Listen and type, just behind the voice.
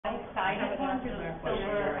But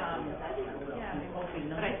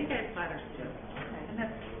I think I have platters too. And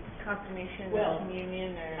that's confirmation Well, or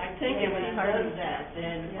communion or I think if he does that,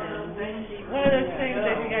 then one of those things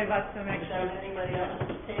I think I bought some extra. without anybody else at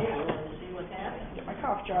the table and see what happens. Get my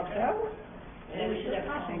cough drops out. And we should have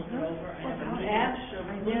someone go over and have a meeting.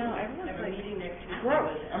 I know, everyone's Have a like, meeting next week.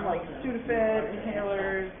 Gross. I'm like Sudafed,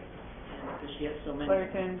 inhalers, Because she has so many.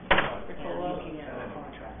 Claritin, And Ricola. looking at our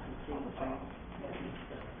contracts and seeing what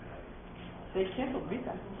They canceled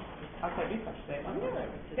Vita. Outside Vita today.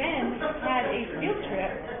 Ben had a field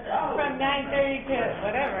trip from 9:30 to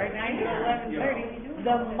whatever, 9 to 11:30,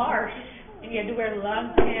 the marsh, and you had to wear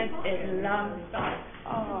long pants and long socks.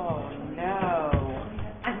 Oh no.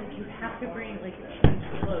 I mean, you have to bring like your change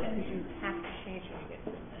clothes because you have to change when you get,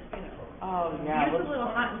 you know. Oh He yeah. was a little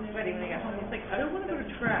hot and sweaty when he got home. He's like, I don't want to go to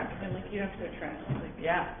track. And I'm like, you don't have to go to track. He's like,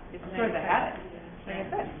 Yeah. It's It's sort of nice. had it. Like I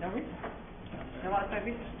said, no reason. No outside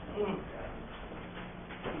Vita.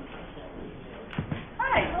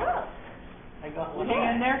 Hi. Hello. I got You one. hang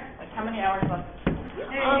in there? Like how many hours left?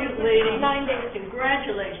 Hey, lady. 9 days.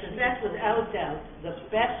 Congratulations. That's without doubt the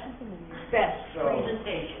best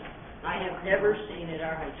presentation I have ever seen at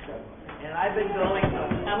our high school. And I've been going for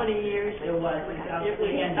how many years? It was outstanding.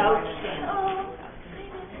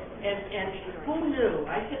 And who knew?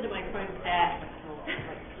 I said to my friend Pat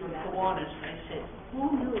from Kiwanis, I said, who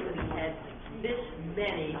knew that he had this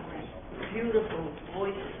many beautiful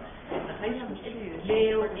voices? The high school,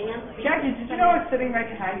 male and female. Jackie, did you know I was sitting right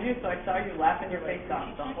behind you, so I saw you laughing your face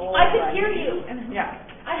off the whole I could ride? hear you. Yeah.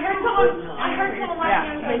 I heard someone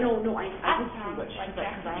laughing. Yeah. No, I can see what she's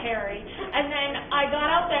like, Terry. And then I got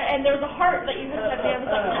out there, and there was a heart that you had said there. I was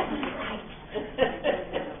like,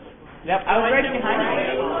 Yep. I was right behind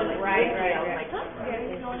you. Right.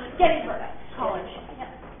 getting for that college.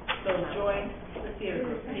 So Joy, the theater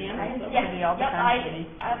group, Pam? Yes, All the yep, time.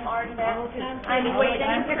 I'm already there. I'm waiting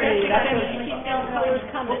I'm for pretty. her. That's what She's going to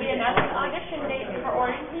will be announcing audition date for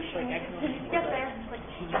orientation. Get there. Like,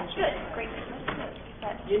 that's good. Great.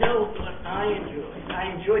 But You know what I enjoyed?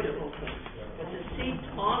 I enjoyed the whole thing. But to see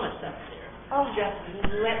Thomas up there, just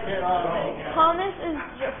letting it all hang out. Thomas is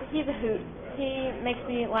he's a hoot. He makes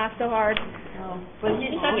me laugh so hard. But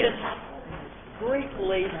he's such a great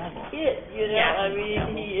laced kid, you know? Yeah. I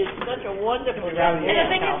mean, he is such a wonderful Yeah. young And the man.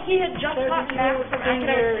 thing is, he had just gotten back from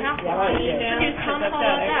academic half Yeah, right, yeah. He was telling us all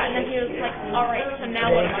about that, and then he was like, all right, so now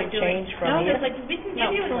what am I doing? No, there's like, we can give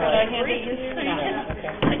you a degree, so you can,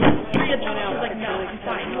 like, read it. She's like, no,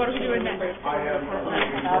 fine, what are we doing next?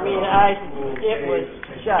 I mean, it was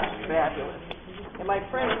just fabulous. And my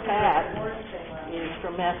friend Pat is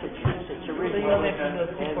from Massachusetts originally. And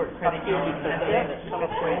up here because they have some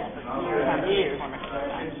place for years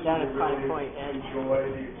down at Pine Point. And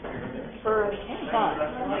her son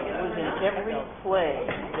was in every play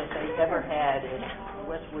that they ever had in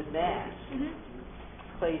Westwood, Mass.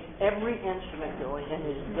 Plays every instrument going, and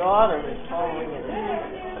his daughter is following it.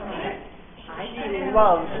 She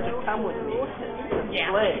loves to come with me to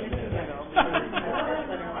play.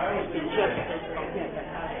 It's just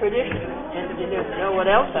tradition. And you know what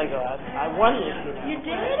else I got? I won this year. You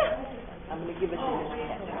did? I'm going to give it to this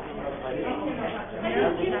cat.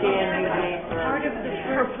 Understand you made for Part of the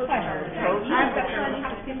purpose. I've got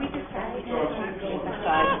can we decide?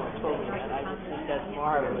 besides program. I just think that's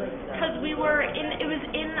marvelous. Because it was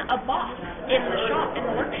in a box in the shop, in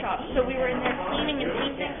the workshop. So we were in there cleaning and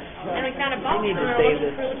painting, and we found a box, and we were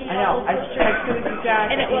looking I at know. all I those texted it to Jack.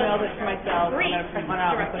 And I it was emailed it to myself. I'm free. going to print one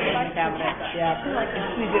out and put it in the cabinet. Yeah.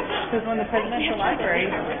 Because when the presidential library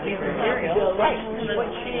receives material, Right. What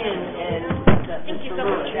she and Thank you so Mr.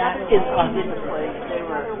 much. Jack is on this place. They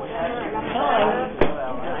were having fun.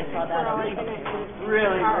 And I saw that on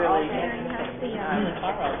really interesting.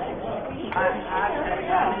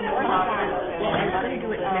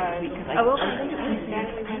 I will think of these things.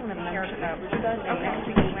 I don't have a haircut. So next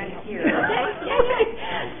week when I'm here.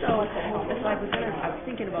 So I was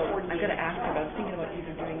thinking about, I'm going to ask her, but I was thinking about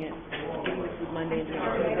either doing it, maybe with Food Monday and doing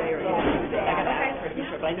it Tuesday or either Tuesday. I got to ask her to be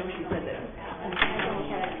sure, but I know she said that.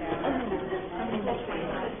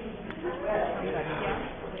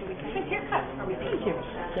 Good haircut. Thank you.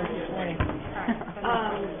 Just this morning.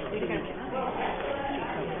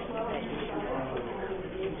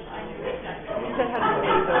 You said how to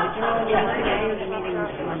do it, though. Did you know the meeting on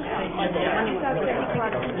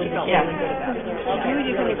Yeah. You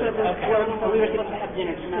can put the, We were supposed to have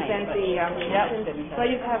dinner tonight. present the, so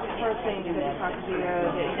you have the first thing, you have to talk to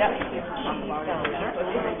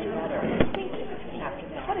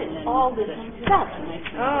What is all this stuff?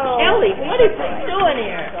 Oh. Ellie, what is he doing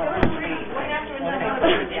here?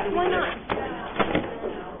 Why not?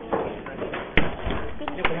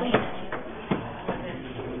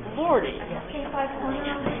 Authority.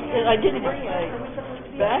 And I didn't bring a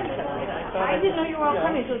bag tonight. I didn't know you were all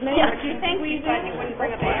coming, so maybe, Yeah. do you think we thought you wouldn't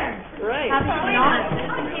bring a bag? Right. Probably not.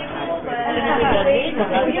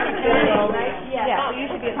 Yeah, so you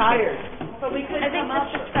should be tired. But we could I think come this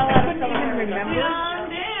up. just fell out of Couldn't even somewhere. remember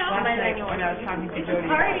last night when I was talking to Jody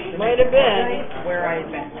about Might have been. where I had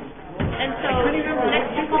been. And so,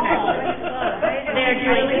 next fall, they're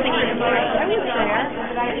doing singing about it. I was there.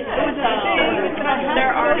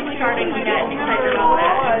 They're already starting to get excited about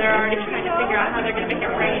that, and they're already trying to figure out how they're going to make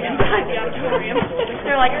it rain inside the auditorium.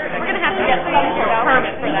 They're like, we're going to have to get some sort of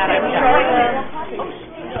permit for that, I'm sure.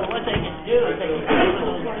 What they can do is they can put a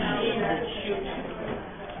little machine that shoots.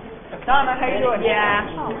 Donna, how you doing? Yeah.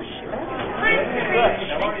 Good.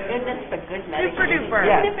 Thank goodness for good medicine. Super duper.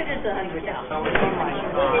 Even if it is $100.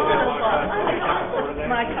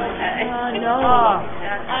 My contact. No.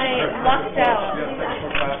 I lucked out.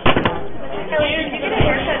 Kelly, did you get a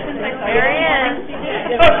haircut since I saw you? There he is.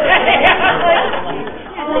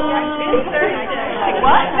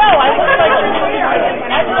 What? No, I look like a lawyer.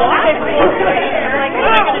 I'm alive. Like, what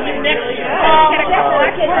am I going to do next? Get a couple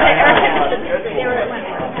extra haircuts.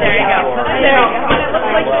 There you go. There you go. It looks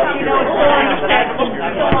like, you know, it's So understandable.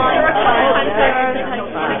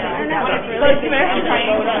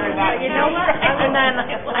 You know what? And then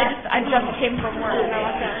I just came from work and I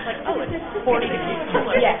was like, oh, it's 40 degrees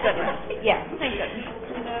cooler. Yeah. Goodness. yeah. Thank goodness.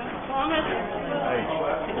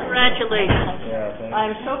 Congratulations.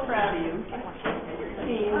 I'm so proud of you.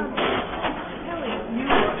 Team. You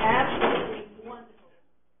were absolutely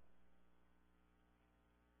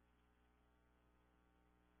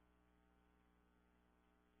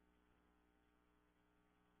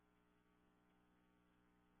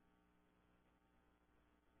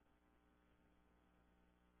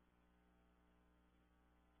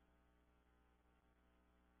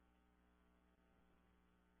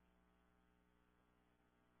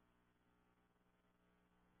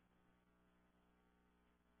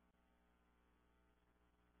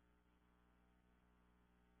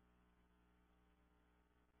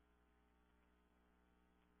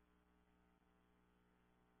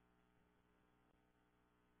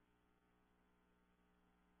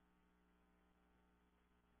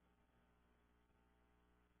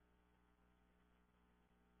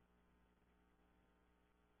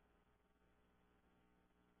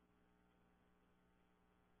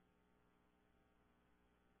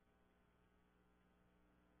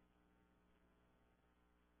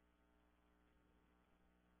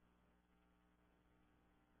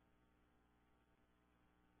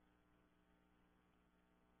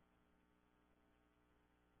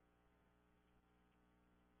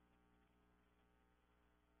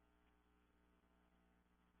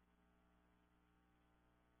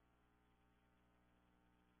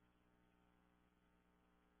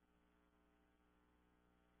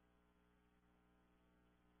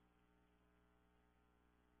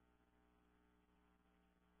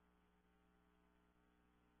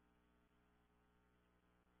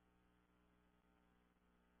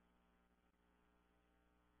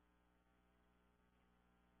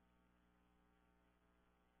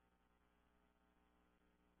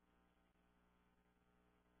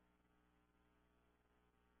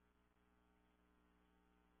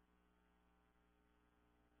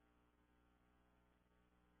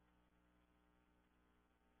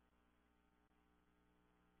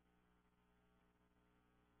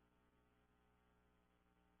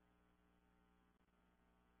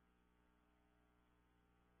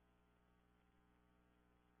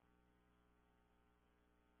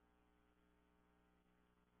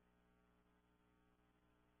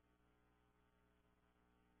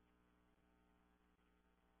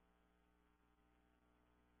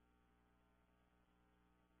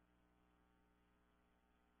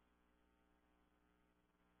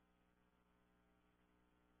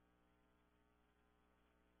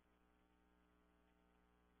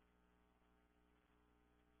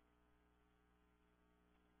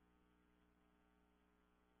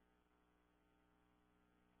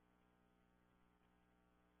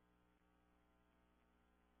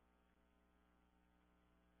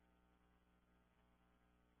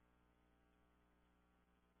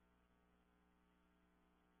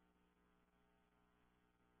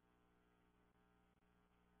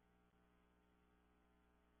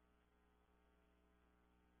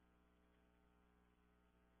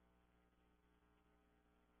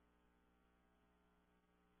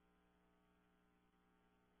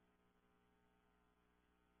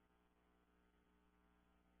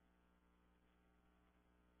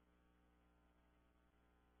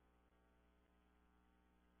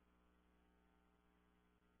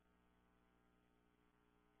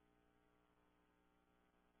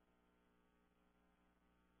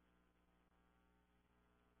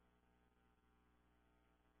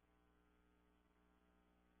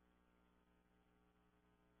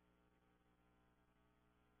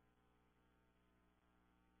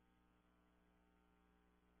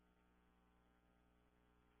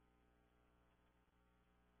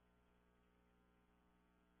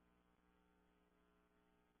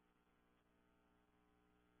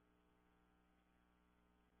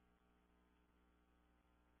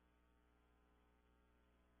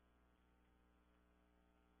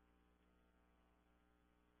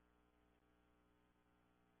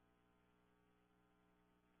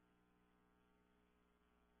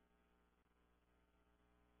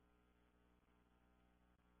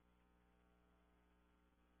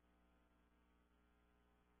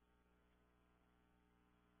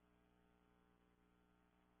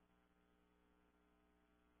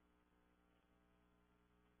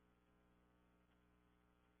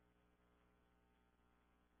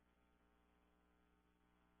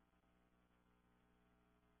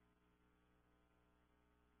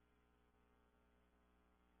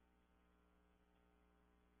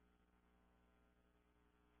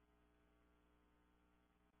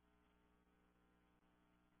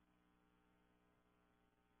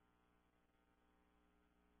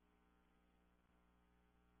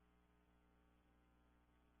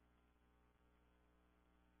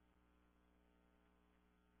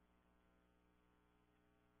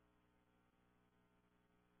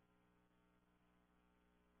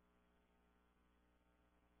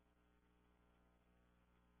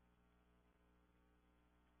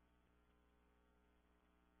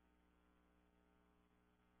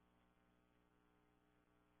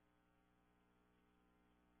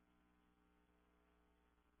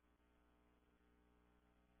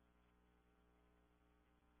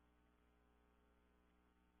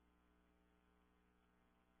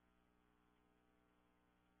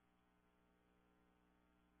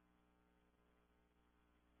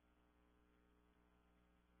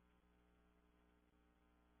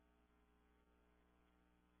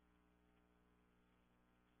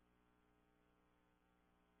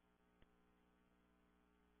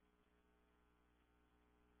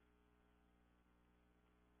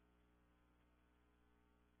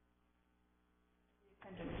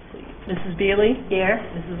Mrs. Bealey? Here.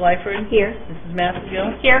 Mrs. Lyford? Here. Mrs.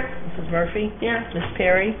 Massengill? Here. Mrs. Murphy? Here. Ms.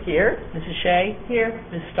 Perry? Here. Mrs. Shea? Here.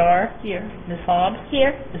 Ms. Starr? Here. Ms. Hobbs?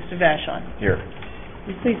 Here. Mr. Vashon? Here.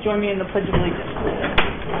 Will you please join me in the Pledge of Allegiance?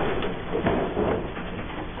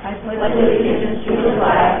 I pledge allegiance to the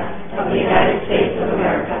flag of the United States of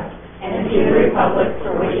America and to the republic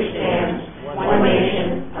for which it stands, one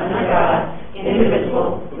nation, under God,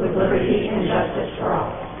 indivisible, with liberty and justice for all.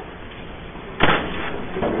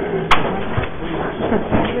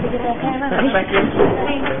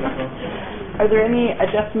 Are there any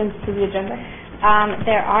adjustments to the agenda?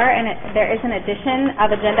 There is an addition of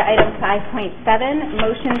agenda item 5.7,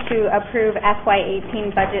 motion to approve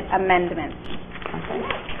FY18 budget amendments. Okay.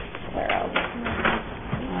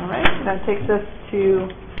 All right, that takes us to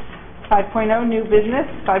 5.0, new business.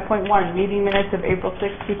 5.1, meeting minutes of April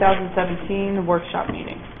 6, 2017, workshop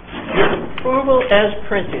meeting. Approval as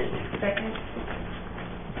printed. Second.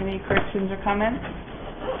 Any corrections or comments?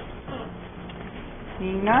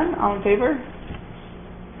 Seeing none, all in favor?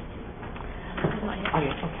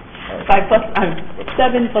 Okay.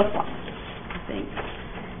 7 plus 1. Thanks.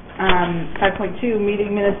 5.2,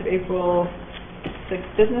 meeting minutes of April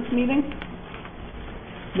 6th, business meeting.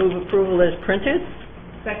 Move approval as printed.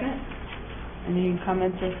 Second. Any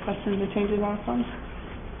comments or questions or changes on this one?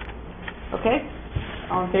 Okay.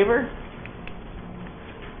 All in favor?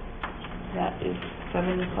 That is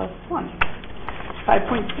 7 plus 1.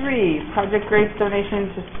 5.3, Project Grace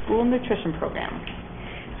donation to school nutrition program.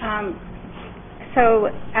 So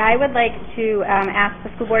I would like to ask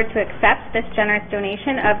the school board to accept this generous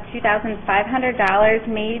donation of $2,500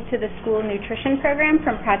 made to the school nutrition program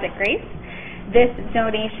from Project Grace. This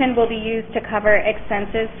donation will be used to cover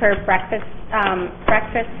expenses for breakfast,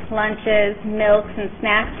 lunches, milks, and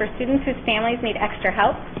snacks for students whose families need extra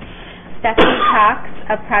help. Stephanie Cox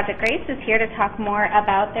of Project Grace is here to talk more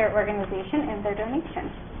about their organization and their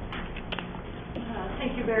donation.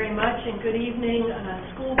 Thank you very much, and good evening,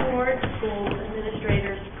 school board, school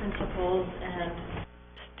administrators, principals, and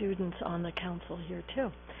students on the council here too.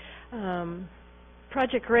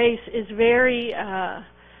 Project Grace is very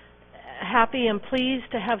happy and pleased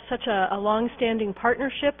to have such a long-standing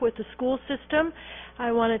partnership with the school system.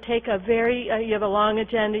 I want to take you have a long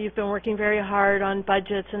agenda, you've been working very hard on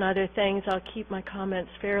budgets and other things. I'll keep my comments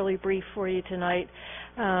fairly brief for you tonight.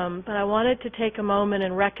 But I wanted to take a moment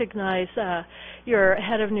and recognize your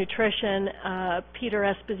head of nutrition, Peter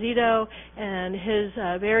Esposito, and his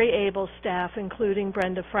very able staff, including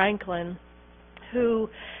Brenda Franklin, who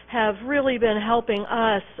have really been helping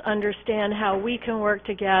us understand how we can work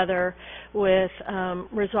together with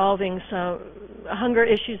resolving some hunger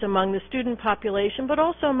issues among the student population, but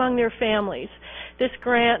also among their families. This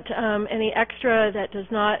grant, any extra that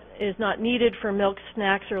is not needed for milk,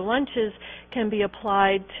 snacks, or lunches, can be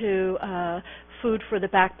applied to food for the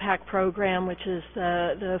backpack program, which is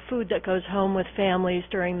the food that goes home with families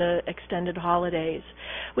during the extended holidays.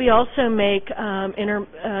 We also make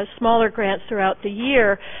smaller grants throughout the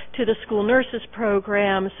year to the school nurses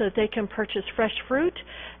program so that they can purchase fresh fruit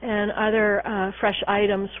and other fresh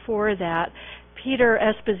items for that. Peter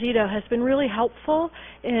Esposito has been really helpful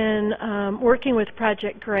in working with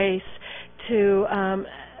Project Grace to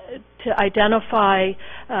identify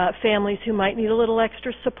families who might need a little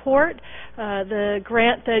extra support. The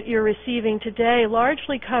grant that you're receiving today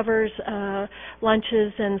largely covers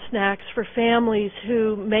lunches and snacks for families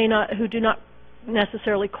who do not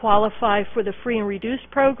necessarily qualify for the free and reduced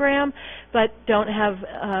program, but don't have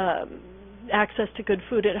access to good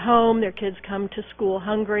food at home. Their kids come to school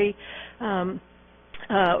hungry.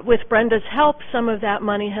 With Brenda's help, some of that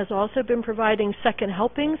money has also been providing second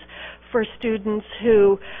helpings for students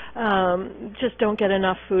who just don't get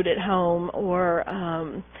enough food at home or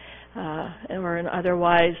in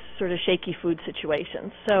otherwise sort of shaky food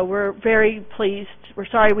situations. So we're very pleased. We're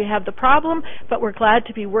sorry we have the problem, but we're glad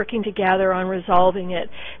to be working together on resolving it.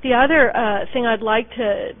 The other thing I'd like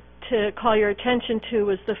to call your attention to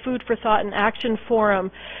was the Food for Thought and Action Forum,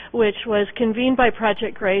 which was convened by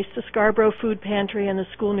Project Grace, the Scarborough Food Pantry, and the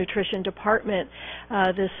School Nutrition Department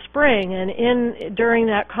this spring. And during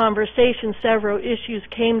that conversation, several issues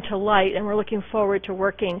came to light, and we're looking forward to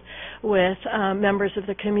working with members of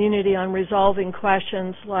the community on resolving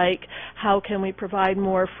questions like how can we provide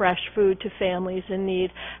more fresh food to families in need?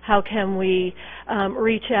 How can we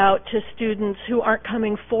reach out to students who aren't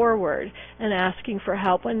coming forward and asking for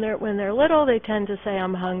help? When they're little, they tend to say,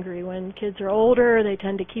 I'm hungry. When kids are older, they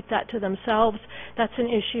tend to keep that to themselves. That's an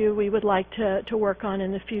issue we would like to work on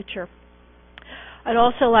in the future. I'd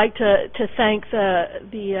also like to thank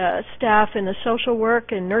the staff in the social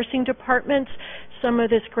work and nursing departments. some of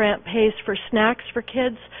this grant pays for snacks for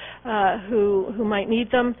kids who might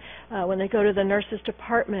need them when they go to the nurses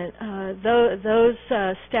department. Those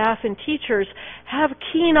staff and teachers have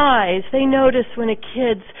keen eyes. They notice when a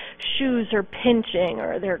kid's shoes are pinching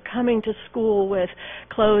or they're coming to school with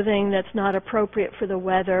clothing that's not appropriate for the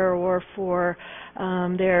weather or for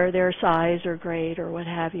their size or grade or what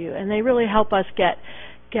have you. And they really help us get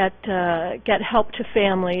help to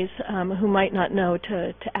families who might not know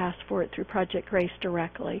to ask for it through Project Grace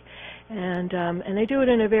directly. And they do it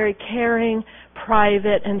in a very caring,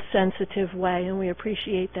 private, and sensitive way, and we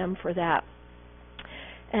appreciate them for that.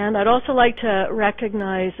 And I'd also like to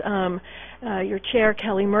recognize your chair,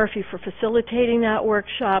 Kelly Murphy, for facilitating that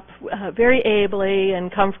workshop very ably and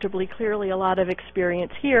comfortably, clearly a lot of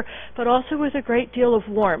experience here, but also with a great deal of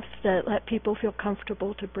warmth that let people feel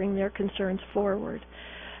comfortable to bring their concerns forward.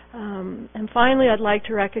 And finally, I'd like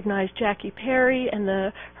to recognize Jackie Perry and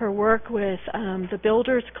her work with the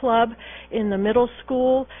Builders Club in the middle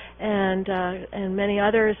school and many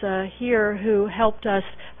others here who helped us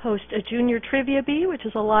host a junior trivia bee, which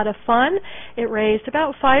is a lot of fun. It raised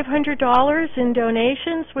about $500 in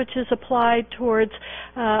donations, which is applied towards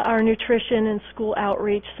our nutrition and school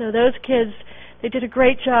outreach. So those kids, they did a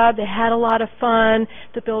great job. They had a lot of fun.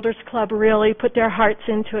 The Builders Club really put their hearts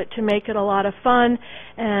into it to make it a lot of fun.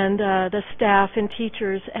 And the staff and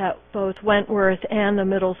teachers at both Wentworth and the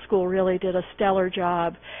middle school really did a stellar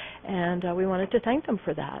job. And we wanted to thank them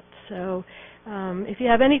for that. So if you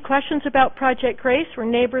have any questions about Project Grace, we're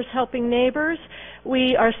Neighbors Helping Neighbors.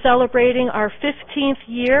 We are celebrating our 15th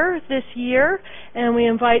year this year, and we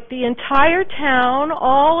invite the entire town,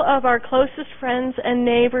 all of our closest friends and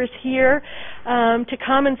neighbors here to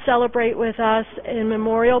come and celebrate with us in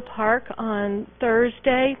Memorial Park on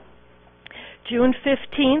Thursday, June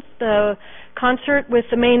 15th. The concert with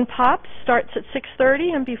the Maine Pops starts at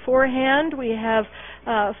 6:30, and beforehand we have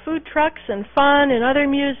food trucks and fun and other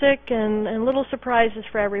music and little surprises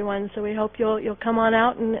for everyone. So we hope you'll come on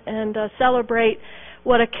out and celebrate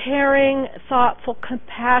what a caring, thoughtful,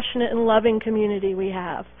 compassionate, and loving community we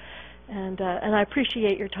have. And I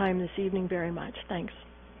appreciate your time this evening very much. Thanks.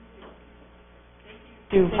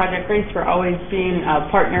 To Project Grace for always being a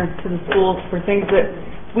partner to the schools for things that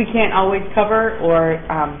we can't always cover or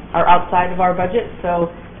are outside of our budget.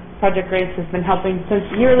 So Project Grace has been helping since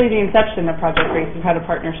nearly the inception of Project Grace. We've had a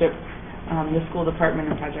partnership, the school department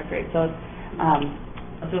and Project Grace. So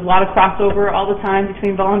there's a lot of crossover all the time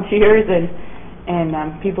between volunteers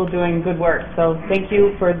and people doing good work. So thank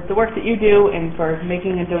you for the work that you do and for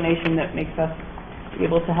making a donation that makes us be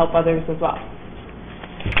able to help others as well.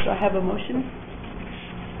 Do I have a motion?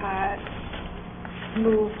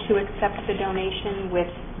 Move to accept the donation with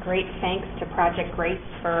great thanks to Project Grace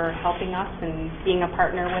for helping us and being a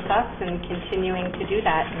partner with us and continuing to do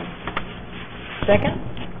that. Second?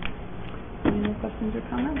 Any more questions or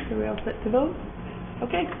comments? Are we all set to vote?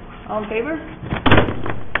 Okay. All in favor?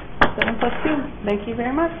 7+2. Thank you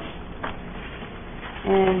very much.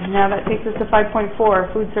 And now that takes us to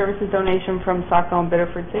 5.4, food services donation from Saco and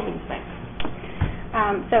Biddeford Savings Bank.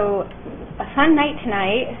 So a fun night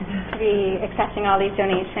tonight to be accepting all these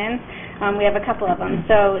donations. We have a couple of them.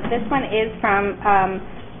 So this one is from,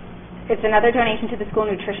 it's another donation to the school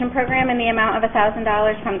nutrition program in the amount of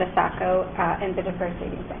 $1,000 from the Saco and Biddeford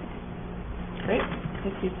Savings Bank. Great.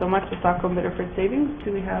 Thank you so much to Saco and Biddeford Savings.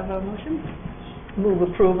 Do we have a motion? Move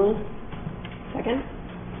approval. Second?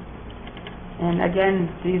 And again,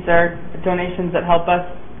 these are donations that help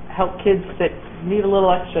kids that need a little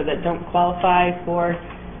extra, that don't qualify for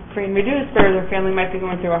free and reduced, or their family might be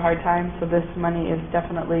going through a hard time. So this money is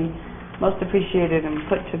definitely most appreciated and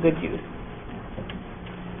put to good use.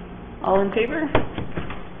 All in favor?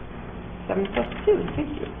 7+2.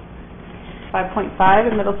 Thank you.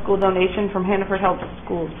 5.5, a middle school donation from Hannaford Help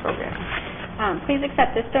Schools program. Please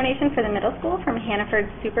accept this donation for the middle school from Hannaford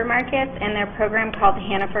Supermarkets and their program called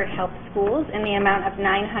Hannaford Help Schools in the amount of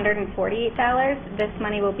 $948. This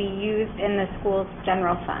money will be used in the school's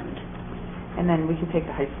general fund. And then we can take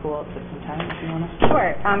the high school up at some time if you want to.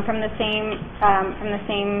 Sure. From the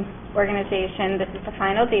same organization, this is the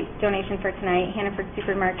final donation for tonight. Hannaford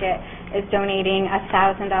Supermarket is donating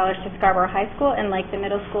 $1,000 to Scarborough High School, and like the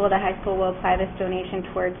middle school, the high school will apply this donation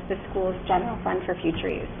towards the school's general fund for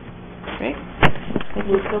future use. Great. Thank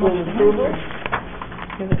you so much. Approval.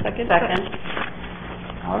 Do you have a second? Second.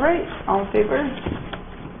 All right. All in favor?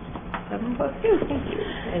 7+2. Thank you.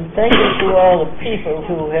 And thank you to all the people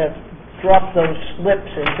who have dropped those slips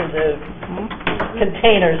into the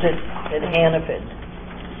containers at Hannaford.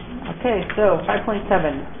 Okay, so 5.7,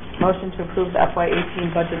 motion to approve the FY18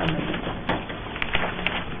 budget amendment.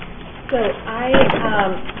 So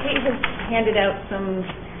Kate has handed out some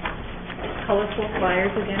colorful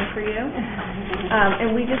flyers again for you.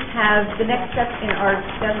 And we just have, the next step in our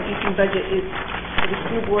 2018 budget is for the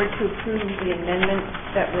school board to approve the amendments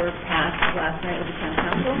that were passed last night with the town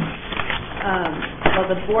council. Well,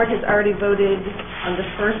 the board has already voted on the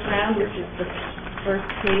first round, which is the first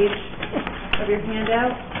page of your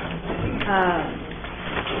handout.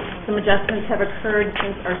 Some adjustments have occurred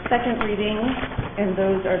since our second reading, and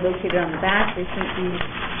those are located on the back. They shouldn't be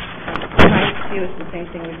surprised to you. It's the same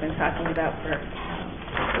thing we've been talking about for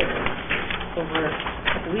over a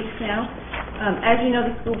couple weeks now. As you know,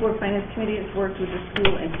 the School Board Finance Committee has worked with the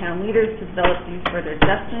school and town leaders to develop these further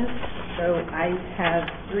adjustments. So I have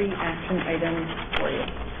 3 action items for you.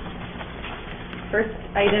 First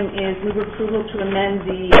item is move approval to amend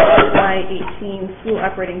the FY18 school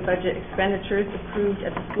operating budget expenditures approved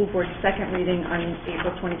at the school board's second reading on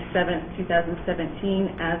April 27, 2017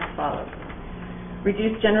 as follows.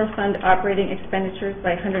 Reduce general fund operating expenditures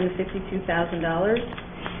by $152,000.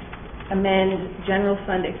 Amend general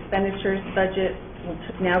fund expenditures budget will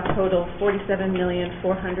now total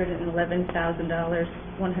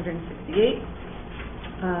 $47,411,168.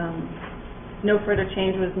 No further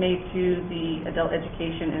change was made to the adult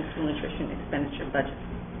education and school nutrition expenditure budget.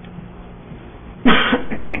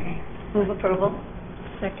 Move approval.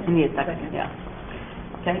 Second. We need a second, yeah.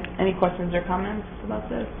 Okay, any questions or comments about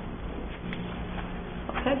this?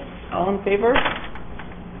 Okay, all in favor?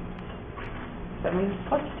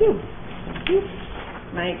 7+2. Thank you.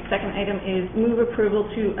 My second item is move approval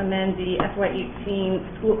to amend the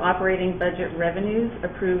FY18 school operating budget revenues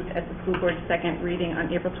approved at the school board's second reading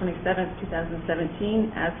on April 27,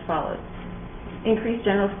 2017 as follows. Increase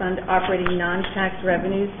general fund operating non-tax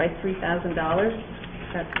revenues by $3,000.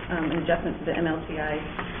 That's an adjustment to the MLTI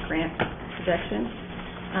grant projection.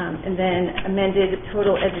 And then amended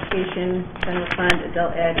total education, general fund,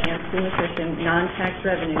 adult ed, and school nutrition non-tax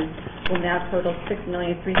revenues will now total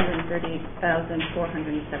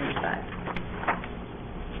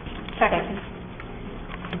 $6,338,475. Second.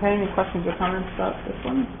 Okay, any questions or comments about this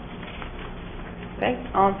one? Okay,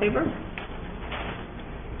 all in favor?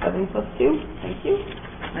 7+2, thank you.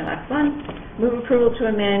 My last one, move approval to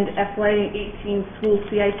amend FY18 school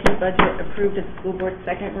CIP budget approved at the school board's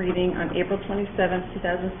second reading on April 27,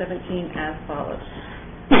 2017 as follows.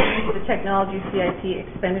 Increase the technology CIP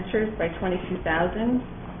expenditures by $22,000.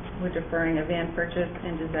 We're deferring a van purchase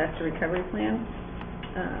and disaster recovery plan.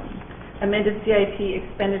 Amended CIP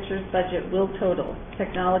expenditures budget will total.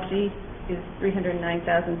 Technology is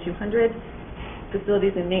 $309,200.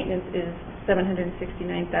 Facilities and maintenance is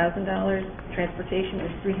 $769,000. Transportation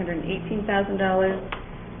is $318,000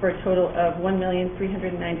 for a total of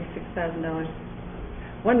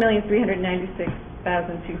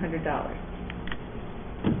 $1,396,200.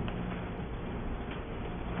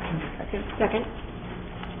 Second.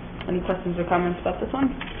 Any questions or comments about this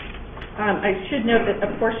one? I should note that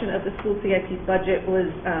a portion of the school CIP budget was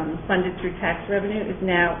funded through tax revenue is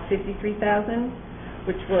now $53,000,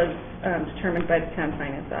 which was determined by the town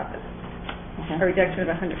finance office. A reduction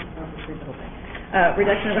of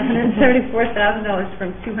 $174,000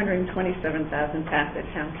 from $227,000 passed at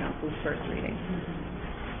town council's first reading.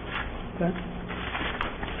 Okay.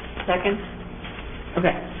 Second.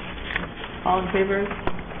 Okay. All in favor?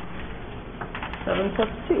 7+2.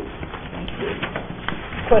 Thank you.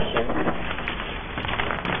 Question.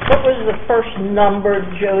 What was the first number,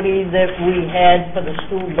 Jody, that we had for the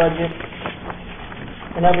school budget?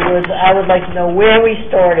 In other words, I would like to know where we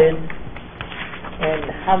started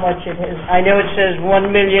and how much it is. I know it says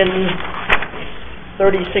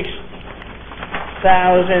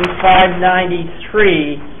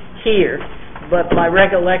 $1,036,593 here, but my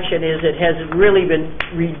recollection is it has really been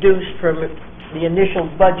reduced from the initial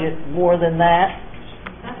budget more than that.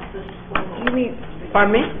 That's the school. You mean,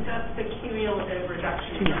 Pardon me? That's the cumulative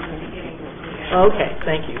reduction from the beginning to the end. Okay,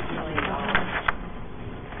 thank you. $1 million.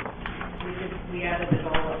 We added it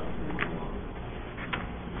all up.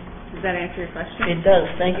 Does that answer your question? It does.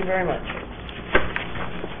 Thank you very much.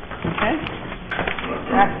 okay.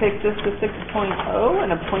 That takes us to 6.0,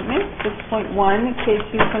 an appointment. 6.1,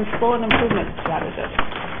 K2 principal and improvement strategist.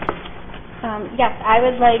 Yes, I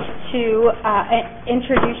would like to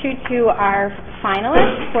introduce you to our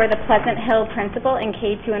finalist for the Pleasant Hill Principal and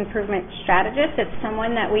K2 Improvement Strategist. It's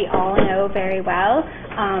someone that we all know very well,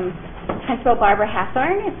 Principal Barbara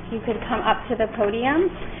Hathorn. If you could come up to the podium.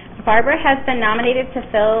 Barbara has been nominated to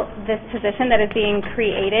fill this position that is being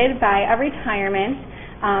created by a retirement.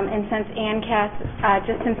 And since Ann Cass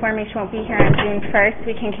just informed me she won't be here on June 1st,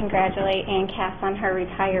 we can congratulate Ann Cass on her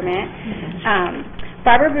retirement.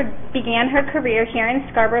 Barbara began her career here in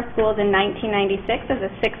Scarborough Schools in 1996 as a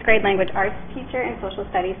 6th grade language arts teacher and social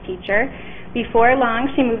studies teacher. Before long,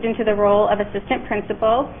 she moved into the role of assistant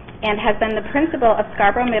principal and has been the principal of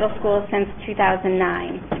Scarborough Middle School since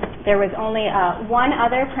 2009. There was only one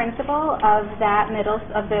other principal of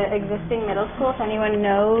the existing middle school, if anyone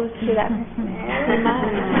knows who that person is.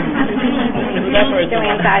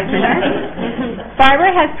 Joanne Geisler.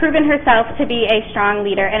 Barbara has proven herself to be a strong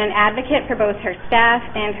leader and an advocate for both her staff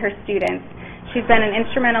and her students. She's been an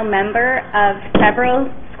instrumental member of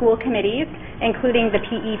several school committees, including the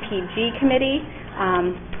PEPG committee,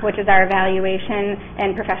 which is our evaluation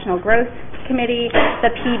and professional growth committee,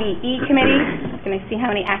 the PBE committee, I'm going to see how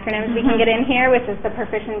many acronyms we can get in here, which is the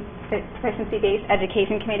proficiency-based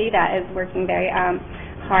education committee that is working very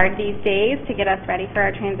hard these days to get us ready for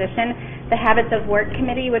our transition, the habits of work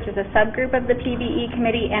committee, which is a subgroup of the PBE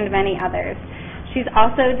committee, and many others. She's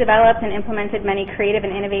also developed and implemented many creative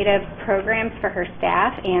and innovative programs for her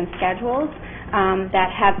staff and schedules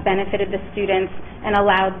that have benefited the students and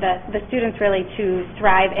allowed the students really to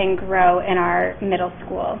thrive and grow in our middle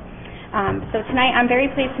school. So tonight I'm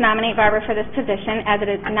very pleased to nominate Barbara for this position, as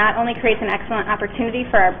it not only creates an excellent opportunity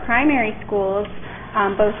for our primary schools,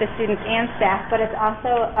 both the students and staff, but it's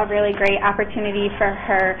also a really great opportunity for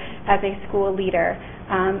her as a school leader.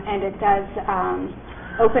 And it does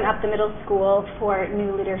open up the middle school for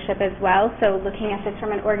new leadership as well. So looking at this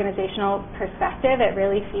from an organizational perspective, it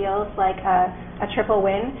really feels like a triple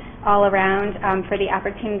win all around for the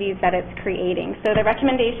opportunities that it's creating. So the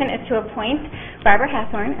recommendation is to appoint Barbara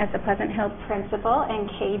Hathorn as the Pleasant Hill principal and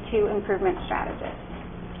K-2 improvement strategist.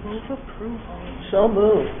 Move approval. So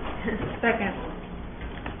moved. Second.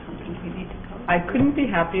 I couldn't be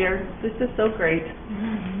happier. This is so great.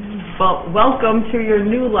 Well, welcome to your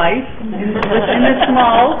new life in the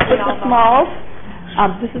smalls.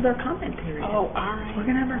 This is our comment period. Oh, all right. We're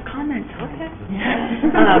going to have our comment time. Okay.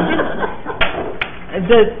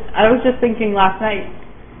 I was just thinking last night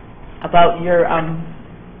about your,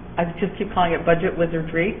 I just keep calling it budget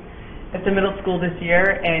wizardry at the middle school this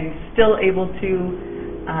year, and still able to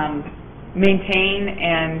maintain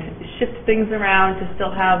and shift things around to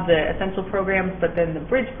still have the essential programs, but then the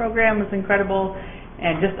bridge program was incredible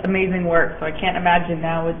and just amazing work. So I can't imagine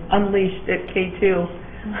now it's unleashed at K2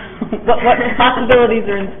 what possibilities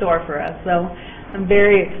are in store for us. So I'm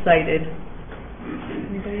very excited.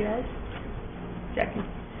 Anybody else? Jackie?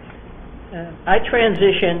 I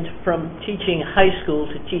transitioned from teaching high school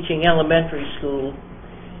to teaching elementary school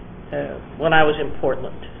when I was in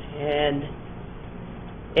Portland. And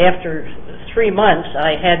after 3 months,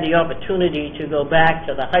 I had the opportunity to go back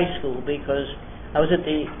to the high school because I was at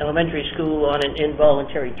the elementary school on an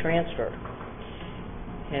involuntary transfer.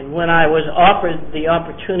 And when I was offered the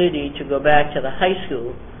opportunity to go back to the high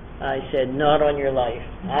school, I said, not on your life.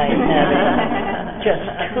 I'm having just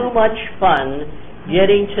too much fun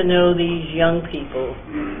getting to know these young people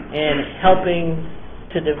and helping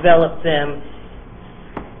to develop them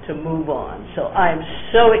to move on. So I'm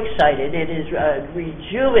so excited. It is a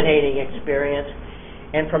rejuvenating experience.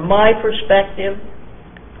 And from my perspective,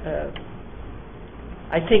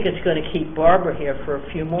 I think it's going to keep Barbara here for a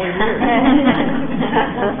few more years.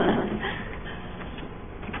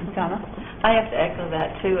 Donna? I have to echo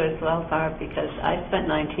that too as well, Barb, because I spent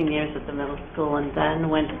 19 years at the middle school and then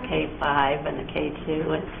went to K-5 and the K-2,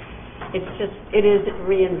 and it is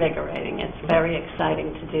reinvigorating. It's very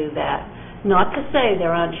exciting to do that. Not to say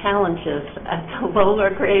there aren't challenges at the lower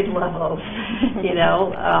grade levels, you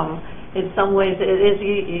know. In some ways it is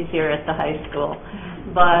easier at the high school,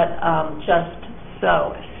 but just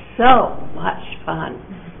so much fun.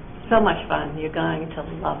 So much fun. You're going to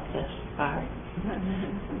love this, Barb.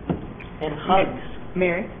 And hugs.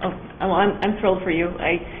 Mary? Oh, I'm thrilled for you.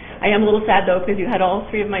 I am a little sad, though, because you had all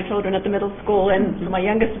 3 of my children at the middle school, and my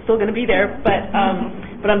youngest is still going to be there, but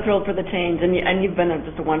I'm thrilled for the change, and you've been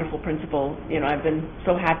just a wonderful principal. You know, I've been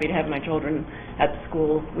so happy to have my children at the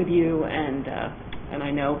school with you, and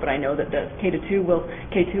I know that the K2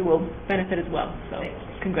 will benefit as well, so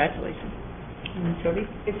congratulations. Jody?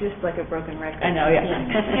 It's just like a broken record. I know, yeah.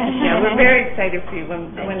 Yeah, we're very excited for you.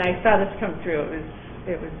 When I saw this come through,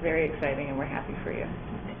 it was very exciting, and we're happy for you.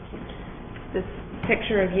 This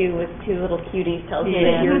picture of you with 2 little cuties tells me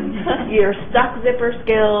that your stuck zipper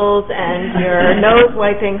skills and your nose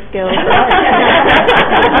wiping skills.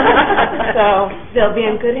 So they'll be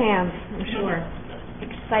in good hands, I'm sure.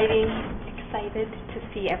 Excited to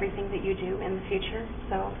see everything that you do in the future,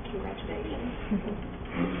 so congratulations.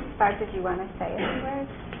 Barb, did you want to say any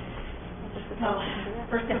words? Well,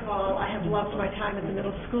 first of all, I have loved my time at the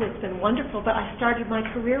middle school. It's been wonderful, but I started my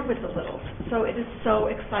career with the littles, so it is so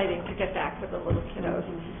exciting to get back with the little kiddos.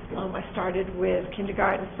 I started with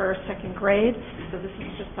kindergarten, first, second grade, so this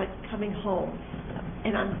is just like coming home.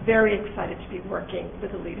 And I'm very excited to be working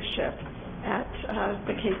with the leadership at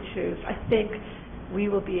the K2s. I think we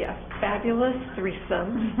will be a fabulous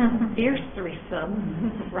threesome, fierce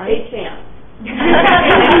threesome, right?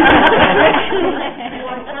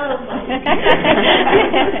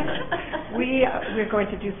 We're going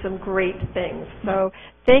to do some great things. So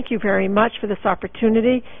thank you very much for this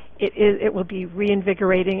opportunity. It will be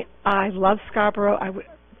reinvigorating. I love Scarborough.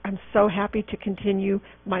 I'm so happy to continue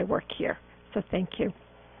my work here. So thank you.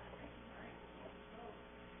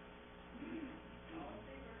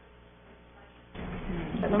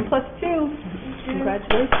 Seven plus two.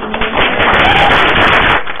 Congratulations.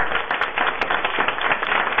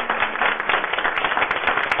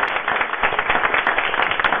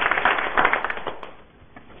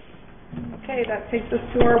 Okay, that takes us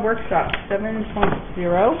to our workshop, 7.0.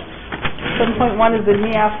 7.1 is the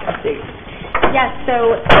NEASC update. Yes,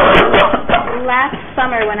 so last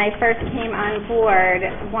summer when I first came on board,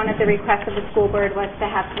 one of the requests of the school board was to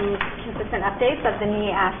have some consistent updates of the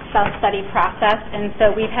NEASC self-study process, and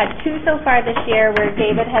so we've had two so far this year where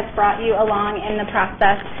David has brought you along in the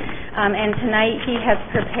process, and tonight he has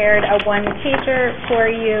prepared a one-pager for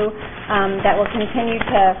you that will continue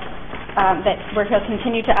to where he'll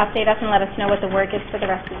continue to update us and let us know what the work is for the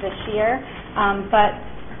rest of this year.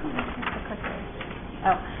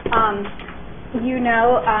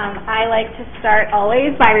 I like to start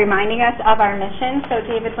always by reminding us of our mission. So,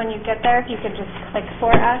 David, when you get there, if you could just click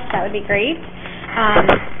for us, that would be great.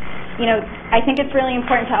 I think it's really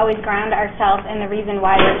important to always ground ourselves in the reason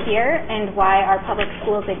why we're here and why our public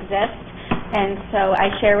schools exist. And so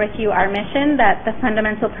I share with you our mission that the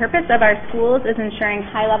fundamental purpose of our schools is ensuring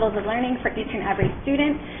high levels of learning for each and every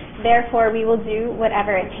student. Therefore, we will do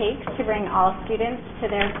whatever it takes to bring all students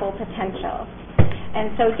to their full potential.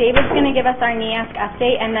 And so David's going to give us our NEASC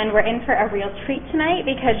update, and then we're in for a real treat tonight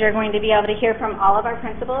because you're going to be able to hear from all of our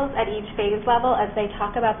principals at each phase level as they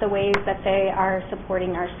talk about the ways that they are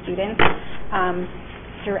supporting our students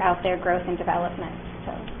throughout their growth and development.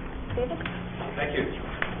 So, David? Thank you.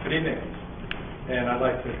 Good evening. And I'd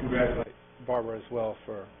like to congratulate Barbara as well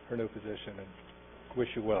for her new position and wish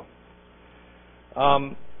you well.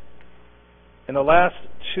 In the last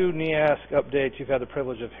two NEASC updates, you've had the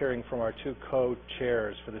privilege of hearing from our two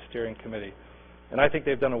co-chairs for the steering committee. And I think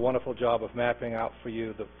they've done a wonderful job of mapping out for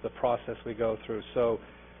you the process we go through. So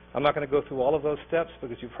I'm not going to go through all of those steps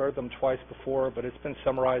because you've heard them twice before, but it's been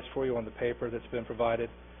summarized for you on the paper that's been provided.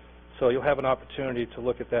 So you'll have an opportunity to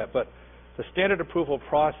look at that. But the standard approval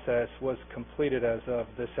process was completed as of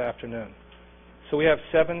this afternoon. So we have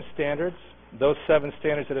 7 standards. Those 7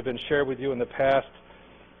 standards that have been shared with you in the past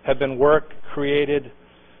have been work created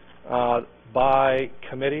by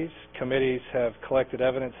committees. Committees have collected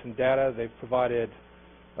evidence and data. They've provided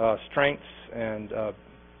strengths and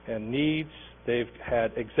needs. They've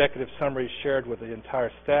had executive summaries shared with the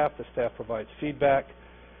entire staff. The staff provides feedback.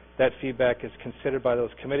 That feedback is considered by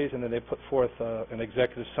those committees, and then they put forth an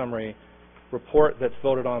executive summary report that's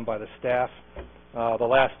voted on by the staff. The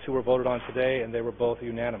last 2 were voted on today, and they were both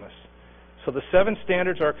unanimous. So the 7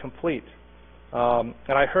 standards are complete. And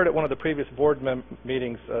I heard at one of the previous board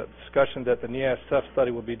meetings a discussion that the NEASC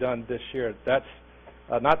self-study will be done this year. That's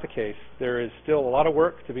not the case. There is still a lot of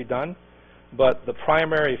work to be done, but the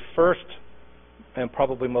primary first and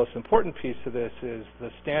probably most important piece of this is the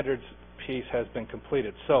standards piece has been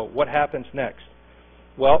completed. So what happens next?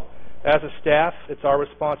 Well, as a staff, it's our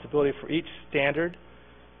responsibility for each standard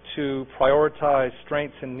to prioritize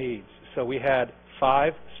strengths and needs. So we had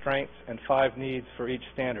 5 strengths and 5 needs for each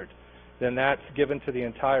standard. Then that's given to the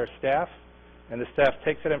entire staff, and the staff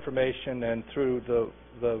takes that information and through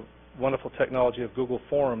the wonderful technology of Google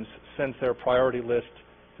Forms sends their priority list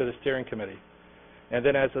to the steering committee. And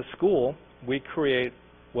then as a school, we create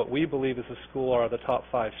what we believe as a school are the top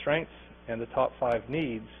 5 strengths and the top 5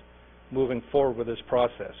 needs moving forward with this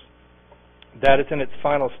process. That is in its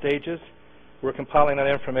final stages. We're compiling that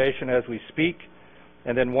information as we speak,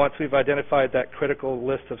 and then once we've identified that critical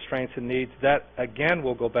list of strengths and needs, that again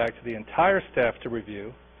will go back to the entire staff to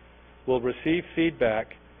review. We'll receive feedback,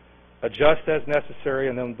 adjust as necessary,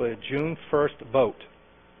 and then the June 1st vote.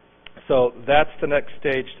 So that's the next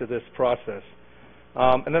stage to this process.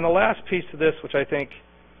 And then the last piece of this, which I think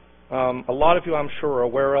a lot of you I'm sure are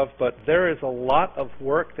aware of, but there is a lot of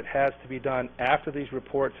work that has to be done after these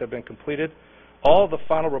reports have been completed. All of the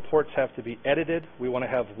final reports have to be edited. We want to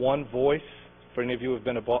have one voice. For any of you who have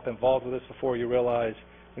been involved with this before, you realize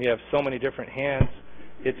when you have so many different hands,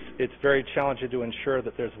 it's very challenging to ensure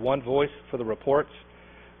that there's one voice for the reports.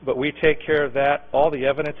 But we take care of that. All the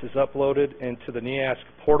evidence is uploaded into the NEASC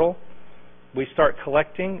portal. We start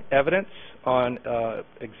collecting evidence on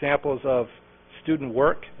examples of student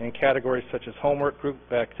work in categories such as homework, group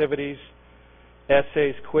activities,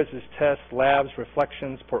 essays, quizzes, tests, labs,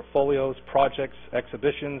 reflections, portfolios, projects,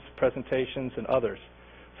 exhibitions, presentations, and others.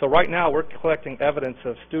 So right now we're collecting evidence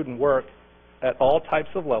of student work at all types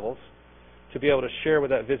of levels to be able to share with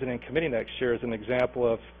that visiting committee next year as an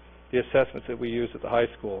example of the assessments that we use at the high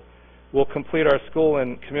school. We'll complete our school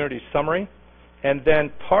and community summary, and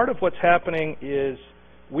then part of what's happening is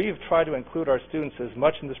we've tried to include our students as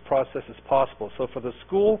much in this process as possible. So for the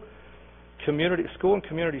school and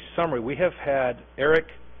community summary, we have had Eric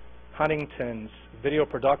Huntington's video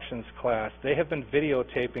productions class. They have been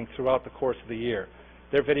videotaping throughout the course of the year.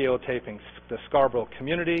 They're videotaping the Scarborough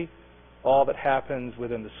community, all that happens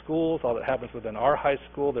within the schools, all that happens within our high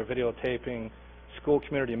school. They're videotaping school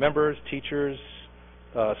community members, teachers,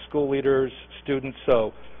 school leaders, students.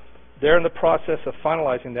 So they're in the process of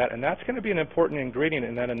finalizing that, and that's going to be an important ingredient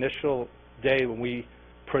in that initial day when we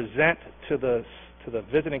present to the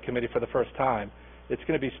visiting committee for the first time. It's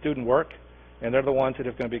going to be student work, and they're the ones that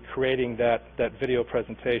are going to be creating that video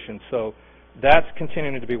presentation. So that's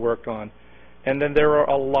continuing to be worked on. And then there are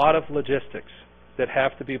a lot of logistics that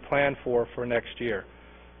have to be planned for next year.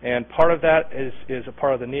 And part of that is a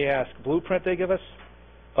part of the NEASC blueprint they give us.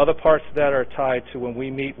 Other parts of that are tied to when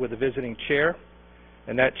we meet with the visiting chair,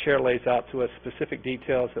 and that chair lays out to us specific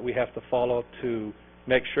details that we have to follow to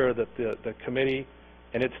make sure that the committee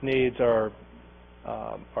and its needs are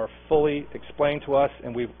fully explained to us,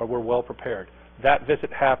 and we're well prepared. That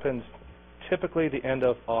visit happens typically the end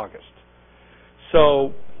of August.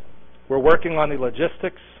 So we're working on the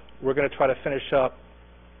logistics. We're going to try to finish up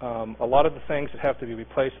a lot of the things that have to be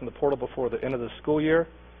replaced in the portal before the end of the school year.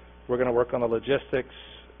 We're going to work on the logistics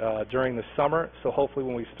during the summer, so hopefully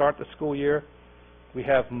when we start the school year, we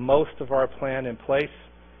have most of our plan in place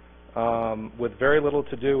with very little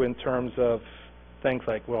to do in terms of things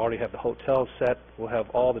like we'll already have the hotel set, we'll have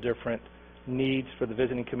all the different needs for the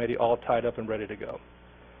visiting committee all tied up and ready to go.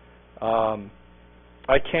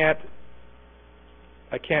 I can't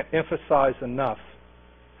emphasize enough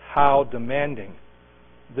how demanding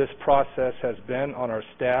this process has been on our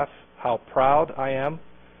staff, how proud I am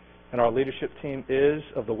and our leadership team is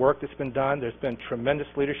of the work that's been done. There's been tremendous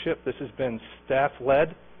leadership. This has been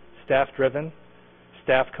staff-led, staff-driven,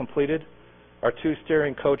 staff-completed. Our two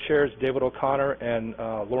steering co-chairs, David O'Connor and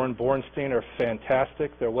Lauren Bornstein, are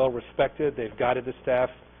fantastic. They're well-respected. They've guided the staff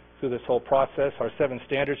through this whole process. Our 7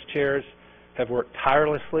 standards chairs have worked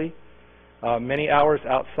tirelessly, many hours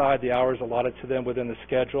outside the hours allotted to them within the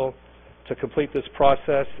schedule to complete this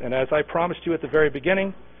process. And as I promised you at the very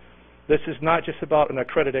beginning, this is not just about an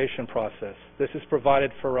accreditation process. This has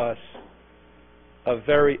provided for us a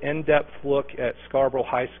very in-depth look at Scarborough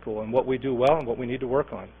High School and what we do well and what we need to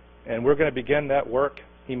work on. And we're going to begin that work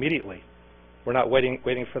immediately. We're not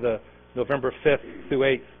waiting for the November 5th through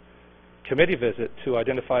 8th committee visit to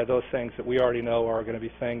identify those things that we already know are going to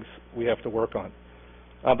be things we have to work on.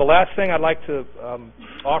 The last thing I'd like to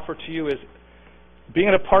offer to you is,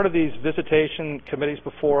 being a part of these visitation committees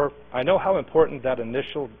before, I know how important that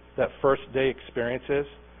first day experience is.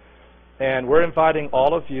 And we're inviting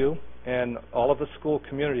all of you and all of the school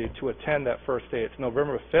community to attend that first day. It's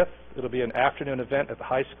November 5th. It'll be an afternoon event at the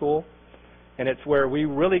high school. And it's where we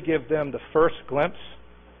really give them the first glimpse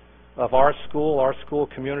of our school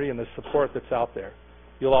community, and the support that's out there.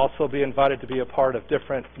 You'll also be invited to be a part of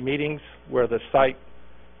different meetings where the site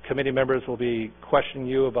committee members will be questioning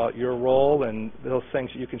you about your role and those things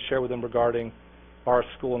that you can share with them regarding our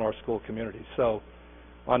school and our school community. So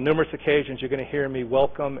on numerous occasions, you're going to hear me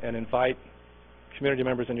welcome and invite community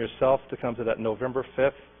members and yourself to come to that November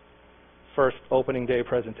 5th first opening day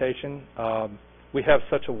presentation. We have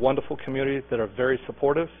such a wonderful community that are very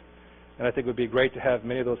supportive, and I think it would be great to have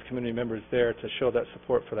many of those community members there to show that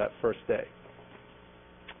support for that first day.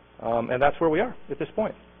 And that's where we are at this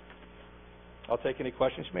point. I'll take any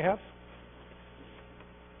questions you may have.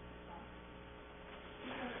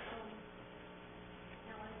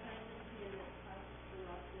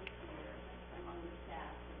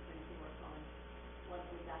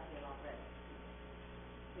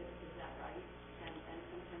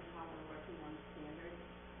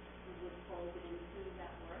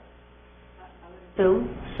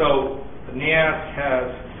 So the NEASC has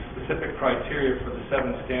specific criteria for the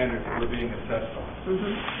 7 standards that we're being assessed on.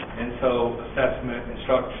 And so assessment,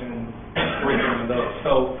 instruction, curriculum, and those.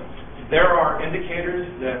 So there are indicators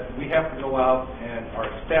that we have to go out and our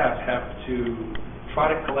staff have to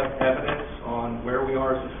try to collect evidence on where we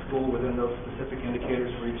are as a school within those specific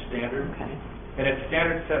indicators for each standard. Okay. And it's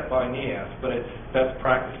standards set by NEAS, but it's best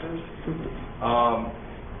practices.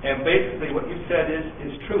 And basically what you said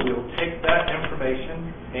is true. We'll take that information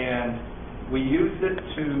and we use it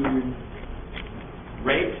to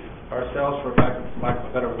rate ourselves, for lack of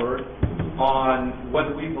a better word, on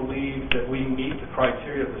whether we believe that we meet the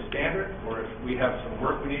criteria of the standard, or if we have some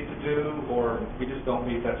work we need to do, or we just don't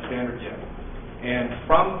meet that standard yet. And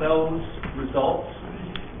from those results,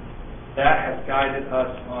 that has guided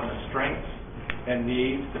us on the strengths and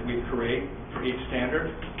needs that we create for each standard,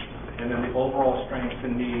 and then the overall strengths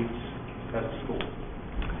and needs as a school.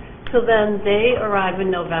 So then they arrive in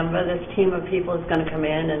November. This team of people is going to come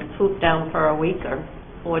in and swoop down for a week or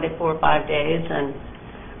 4 or 5 days and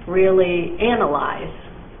really analyze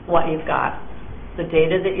what you've got, the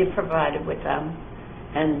data that you've provided with them,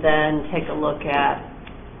 and then take a look at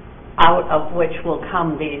out of which will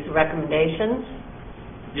come these recommendations.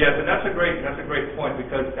 Yes, and that's a great point,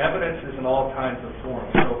 because evidence is in all kinds of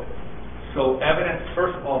forms. So evidence,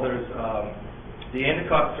 first of all, there's the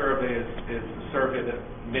Endicott survey is a survey that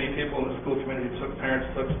many people in the school community took, parents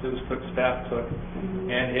took, students took, staff took,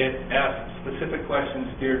 and it asked specific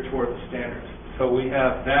questions geared toward the standards. So we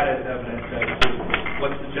have that as evidence as to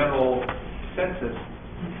what's the general census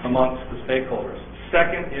amongst the stakeholders.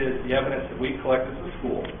 Second is the evidence that we collect as a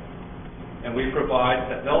school, and we provide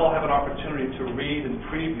that they'll all have an opportunity to read and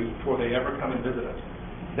preview before they ever come and visit us.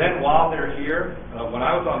 Then while they're here, when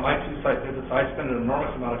I was on my 2 site visits, I spent an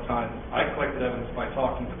enormous amount of time. I collected evidence by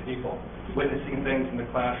talking to people, witnessing things in the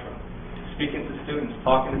classroom, speaking to students,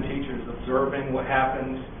 talking to teachers, observing what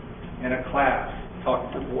happens in a class, talking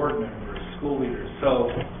to board members, school leaders. So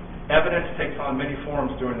evidence takes on many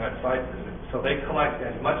forms during that site visit. So they collect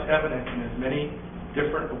as much evidence in as many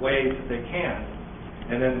different ways as they can,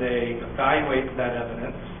 and then they evaluate that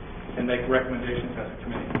evidence and make recommendations as a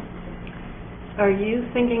committee. Are you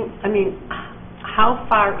thinking, how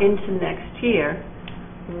far into next year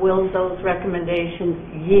will those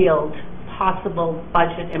recommendations yield possible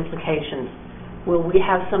budget implications? Will we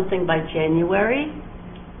have something by January?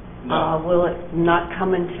 No. Will it not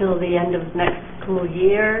come until the end of next school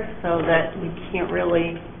year, so that we can't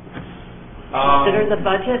really consider the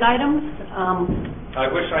budget items? I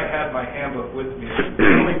wish I had my handbook with me. It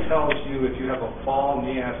really tells you if you have a fall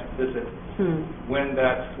NEAS visit when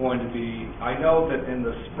that's going to be. I know that in the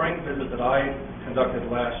spring visit that I conducted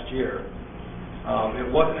last year, it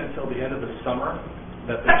wasn't until the end of the summer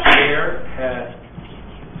that the chair had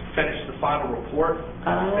finished the final report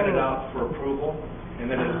and sent it out for approval, and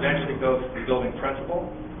then it eventually goes to the building principal,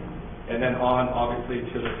 and then on, obviously,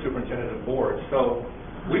 to the superintendent and board. So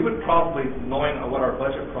we would probably, knowing what our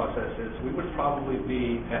budget process is, we would probably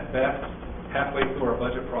be, at best, halfway through our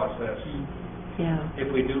budget process if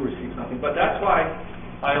we do receive something. But that's why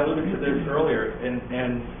I alluded to this earlier,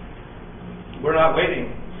 and we're not waiting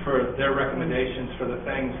for their recommendations for the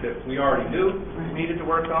things that we already knew we needed to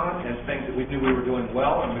work on and things that we knew we were doing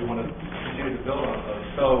well, and we want to continue to build on those.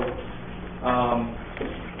 So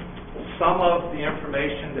some of the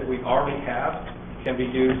information that we already have can be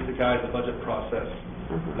used to guide the budget process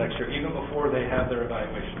next year, even before they have their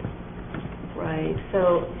evaluation. Right.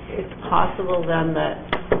 So it's possible then that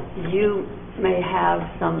you may have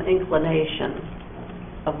some inclination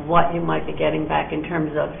of what you might be getting back in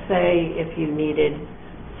terms of, say, if you needed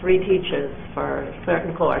 3 teachers for a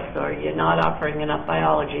certain course, or you're not offering enough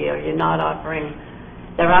biology, or you're not offering,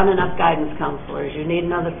 there aren't enough guidance counselors, you need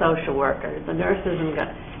another social worker, the nurses and,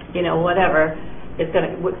 whatever,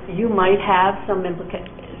 you might have some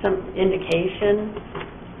indication.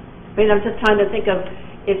 I'm just trying to think of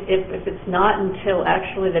if it's not until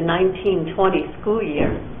actually the 1920 school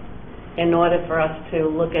year in order for us to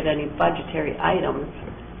look at any budgetary items.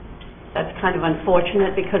 That's kind of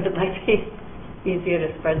unfortunate, because it might be easier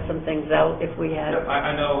to spread some things out if we had. Yeah,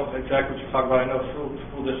 I know exactly what you're talking about. I know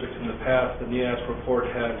school districts in the past, the NEAS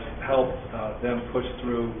report has helped them push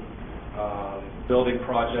through building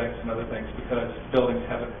projects and other things, because buildings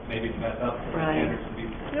haven't maybe met up to the standards to be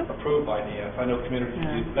approved by NEAS. I know communities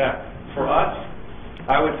use that. For us,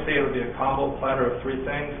 I would say it would be a combo platter of 3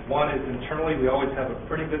 things. One is internally, we always have a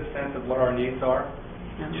pretty good sense of what our needs are.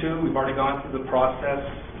 2, we've already gone through the process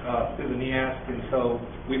through the NEAS, and so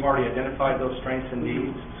we've already identified those strengths and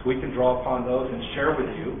needs, so we can draw upon those and share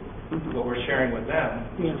with you what we're sharing with them,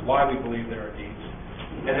 which is why we believe there are needs.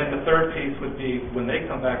 And then the third piece would be, when they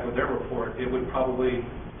come back with their report, it would probably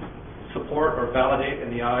support or validate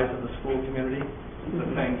in the eyes of the school community the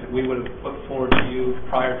things that we would have put forward to you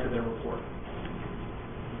prior to their report.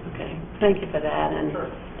 Okay, thank you for that. And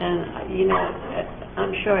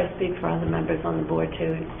I'm sure I speak for other members on the board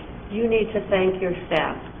too. You need to thank your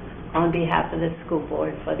staff on behalf of this school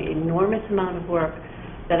board for the enormous amount of work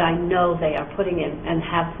that I know they are putting in and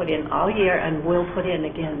have put in all year and will put in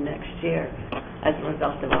again next year as a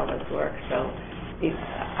result of all this work. So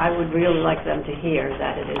I would really like them to hear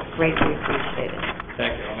that it is greatly appreciated.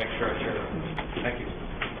 Thank you. I'll make sure I share that. Thank you.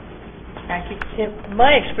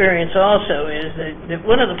 My experience also is that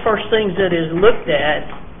one of the first things that is looked at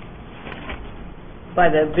by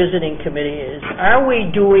the visiting committee is, are we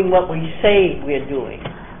doing what we say we're doing?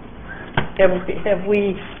 Have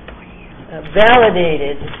we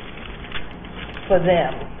validated for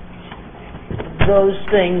them those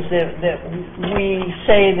things that we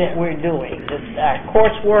say that we're doing, that our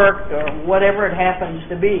coursework or whatever it happens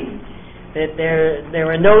to be, that there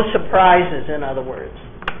are no surprises, in other words.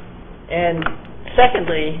 And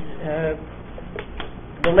secondly,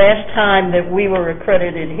 the last time that we were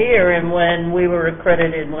accredited here and when we were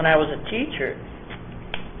accredited when I was a teacher,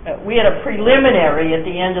 we had a preliminary at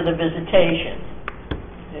the end of the visitation,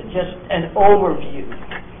 just an overview.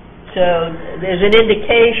 So there's an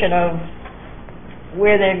indication of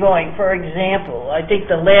where they're going. For example, I think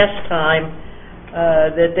the last time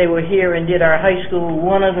that they were here and did our high school,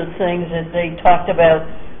 one of the things that they talked about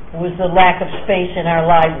was the lack of space in our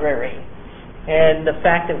library and the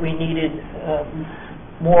fact that we needed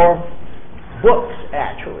more books,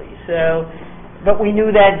 actually. So, but we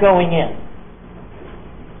knew that going in.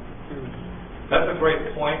 That's a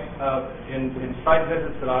great point. In site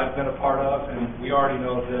visits that I've been a part of, and we already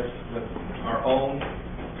know this with our own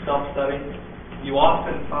self-study, you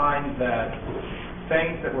often find that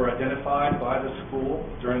things that were identified by the school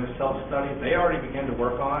during the self-study, they already begin to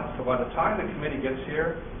work on. So by the time the committee gets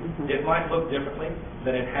here, it might look differently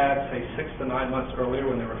than it had, say, 6 to 9 months earlier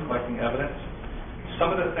when they were collecting evidence.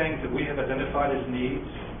 Some of the things that we have identified as needs,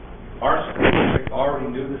 our school district already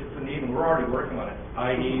knew this is a need, and we're already working on it,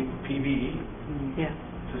 i.e. PBE,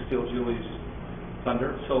 to steal Julie's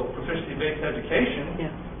thunder. So proficiency-based education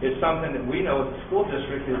is something that we know as a school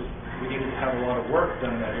district is we need to have a lot of work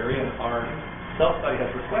done in that area, and our self-study has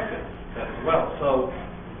reflected that as well. So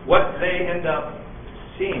what they end up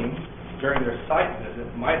seeing during their site visit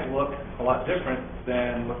might look a lot different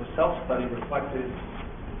than what the self-study reflected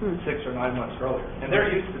 6 or 9 months earlier. And they're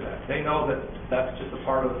used to that. They know that that's just a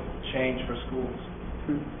part of change for schools.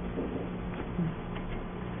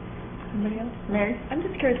 Somebody else? Mary? I'm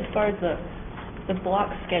just curious as far as the block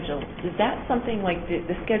schedule. Is that something like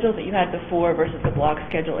the schedule that you had before versus the block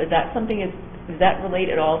schedule? Is that something, does that relate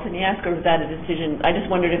at all to NEASC, or is that a decision? I just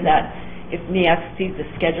wondered if NEASC sees the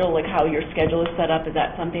schedule, like how your schedule is set up, is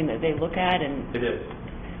that something that they look at? And it is.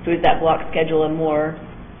 So is that block schedule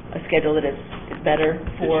a schedule that is better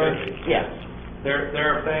for? It should be, yes. There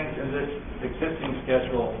are things in this existing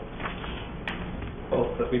schedule,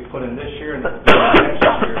 both that we put in this year and next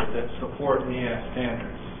year, that support NEASC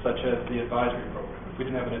standards, such as the advisory program. If we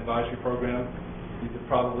didn't have an advisory program, you could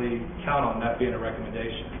probably count on that being a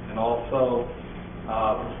recommendation. And also,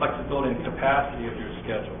 the flexibility and capacity of your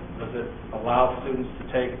schedule. Does it allow students to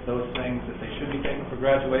take those things that they should be taking for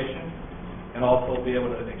graduation and also be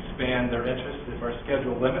able to expand their interests? If our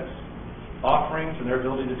schedule limits offerings and their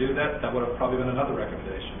ability to do that, that would have probably been another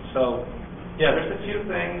recommendation. So, yeah, there's a few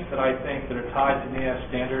things that I think that are tied to NEASC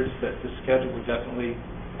standards that the schedule would definitely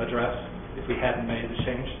address if we hadn't made the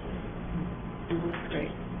change.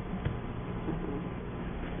 Great.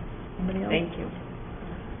 Somebody else? Thank you.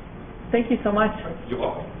 Thank you so much. You're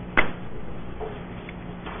welcome.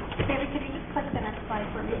 David, could you just click the next slide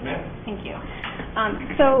for me? Yes, ma'am. Thank you.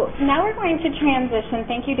 So now we're going to transition.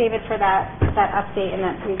 Thank you, David, for that update and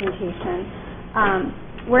that presentation.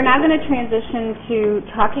 We're now going to transition to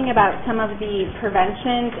talking about some of the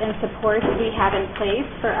preventions and supports we have in place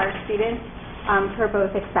for our students for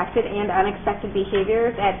both expected and unexpected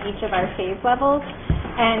behaviors at each of our phase levels.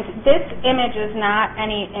 And this image is not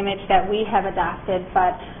any image that we have adopted,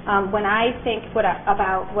 but when I think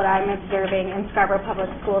about what I'm observing in Scarborough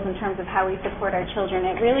Public Schools in terms of how we support our children,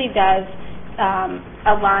 it really does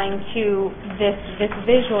align to this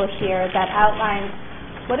visual here that outlines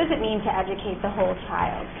what does it mean to educate the whole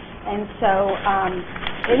child. And so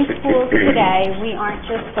in schools today, we aren't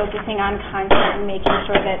just focusing on content and making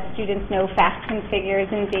sure that students know facts and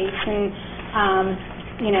figures and dates and,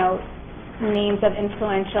 names of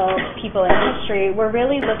influential people in history. We're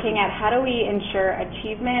really looking at how do we ensure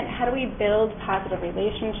achievement, how do we build positive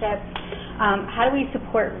relationships, how do we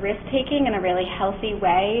support risk-taking in a really healthy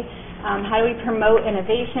way, how do we promote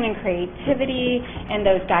innovation and creativity and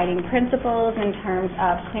those guiding principles in terms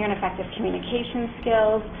of clear and effective communication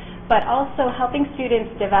skills, but also helping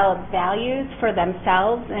students develop values for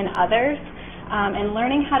themselves and others and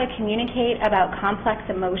learning how to communicate about complex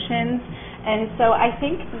emotions. And so I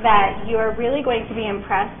think that you're really going to be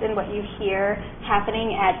impressed in what you hear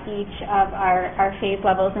happening at each of our phase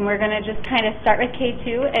levels. And we're going to just kind of start with K2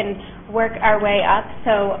 and work our way up.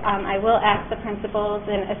 So I will ask the principals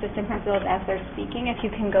and assistant principals as they're speaking if you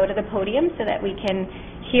can go to the podium so that we can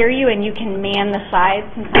hear you and you can man the slides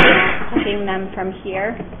since I'm not clicking them from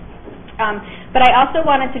here. But I also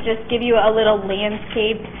wanted to just give you a little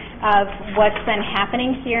landscape of what's been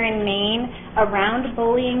happening here in Maine around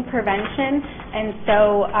bullying prevention. And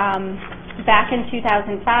so back in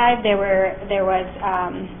 2005,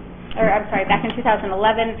 back in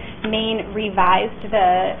 2011, Maine revised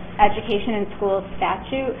the Education in Schools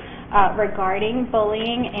statute regarding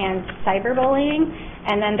bullying and cyberbullying.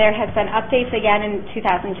 And then there has been updates again in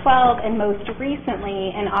 2012 and most recently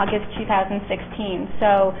in August 2016.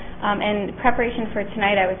 So in preparation for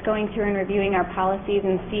tonight, I was going through and reviewing our policies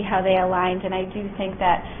and see how they aligned. And I do think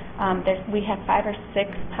that we have 5 or 6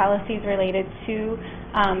 policies related to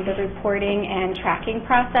the reporting and tracking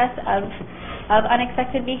process of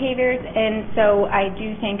unexpected behaviors. And so I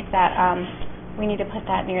do think that we need to put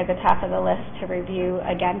that near the top of the list to review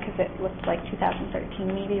again, because it looks like 2013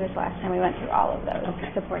 maybe was the last time we went through all of those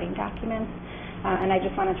supporting documents. And I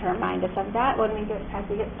just wanted to remind us of that as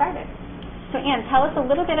we get started. So Anne, tell us a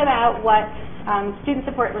little bit about what student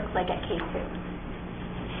support looks like at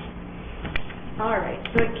K2. All right,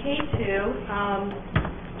 so at K2,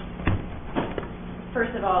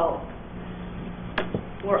 first of all,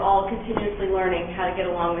 we're all continuously learning how to get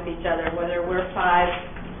along with each other, whether we're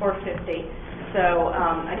 5 or 50. So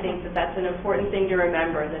I think that that's an important thing to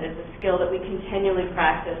remember, that it's a skill that we continually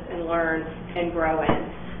practice and learn and grow in.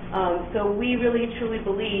 So we really truly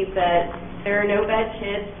believe that there are no bad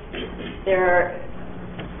kids. There are,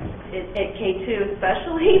 at K2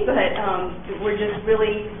 especially, but we're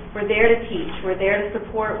there to teach. We're there to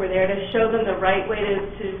support. We're there to show them the right way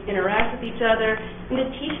to interact with each other and to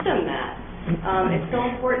teach them that. It's so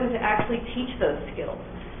important to actually teach those skills.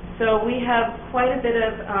 So we have quite a bit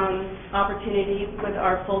of opportunity with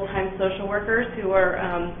our full-time social workers who are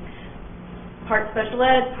part special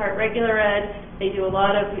ed, part regular ed. They do a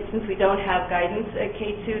lot of, since we don't have guidance at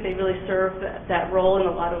K2, they really serve that role in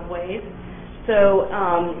a lot of ways. So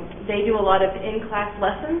they do a lot of in-class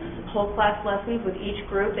lessons, whole class lessons with each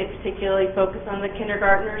group. They particularly focus on the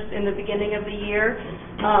kindergartners in the beginning of the year.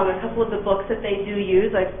 A couple of the books that they do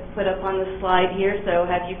use I've put up on the slide here. So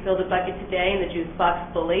Have You Filled a Bucket Today and The Juice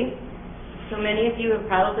Box Bully. So many of you have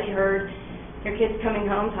probably heard your kids coming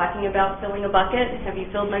home talking about filling a bucket. Have you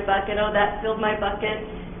filled my bucket? Oh, that filled my bucket.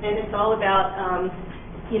 And it's all about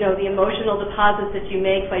the emotional deposits that you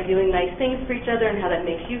make by doing nice things for each other and how that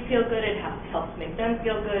makes you feel good. It helps make them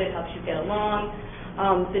feel good. It helps you get along.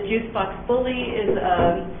 The Juice Box Bully is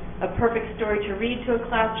a perfect story to read to a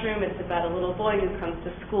classroom. It's about a little boy who comes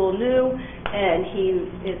to school new, and he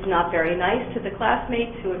is not very nice to the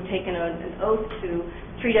classmates who have taken an oath to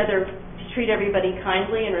treat everybody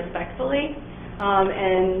kindly and respectfully.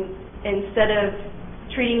 And instead of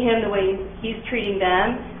treating him the way he's treating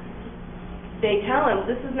them, they tell him,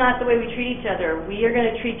 this is not the way we treat each other. We are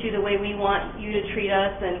going to treat you the way we want you to treat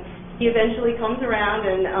us. And he eventually comes around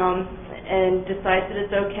and decides that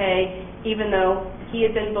it's okay, even though he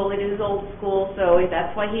had been bullied at his old school, so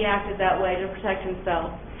that's why he acted that way, to protect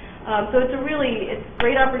himself. So it's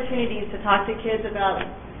great opportunities to talk to kids about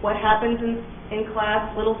what happens in class,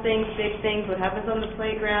 little things, big things, what happens on the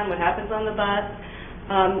playground, what happens on the bus.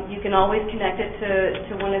 You can always connect it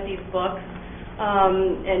to one of these books.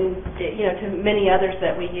 And to many others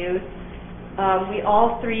that we use. We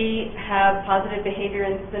all 3 have positive behavior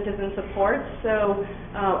incentives and supports. So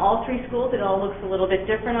all 3 schools, it all looks a little bit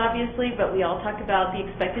different, obviously, but we all talk about the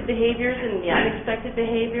expected behaviors and the unexpected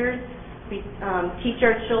behaviors. We teach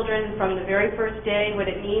our children from the very first day what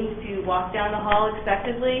it means to walk down the hall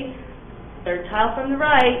expectedly. Third tile from the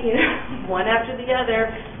right, one after the other.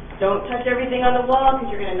 Don't touch everything on the wall because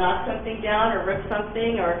you're going to knock something down or rip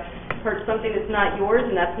something or hurt something that's not yours,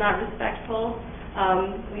 and that's not respectful.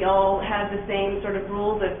 We all have the same sort of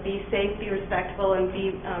rules of be safe, be respectful, and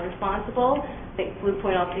be responsible. I think Blue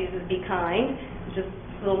Point also uses be kind, which is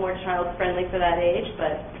a little more child-friendly for that age,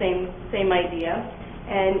 but same idea.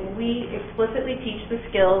 And we explicitly teach the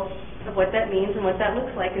skills of what that means and what that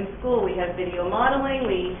looks like in school. We have video modeling.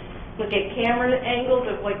 We look at camera angles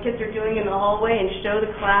of what kids are doing in the hallway and show the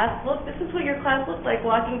class, look, this is what your class looked like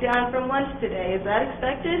walking down from lunch today. Is that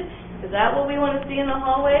expected? Is that what we want to see in the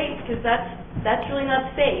hallway? Because that's really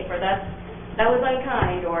not safe, or that was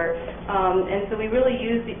unkind, or and so we really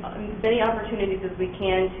use as many opportunities as we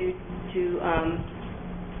can to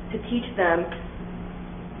teach them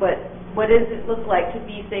what what does it look like to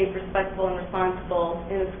be safe, respectful, and responsible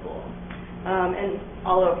in a school, and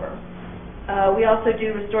all over. We also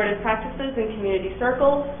do restorative practices in community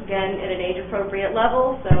circles, again, at an age-appropriate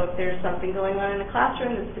level. So if there's something going on in the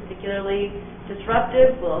classroom that's particularly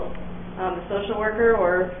disruptive, the social worker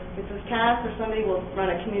or Mrs. Cass or somebody will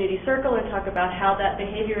run a community circle and talk about how that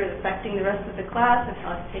behavior is affecting the rest of the class and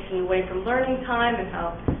how it's taking away from learning time and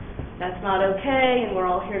how that's not okay, and we're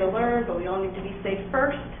all here to learn, but we all need to be safe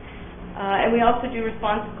first. And we also do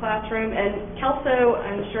responsive classroom. And Kelso,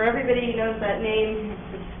 I'm sure everybody knows that name.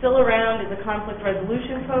 It's still around as a conflict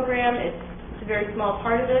resolution program. It's a very small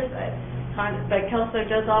part of it, but Kelso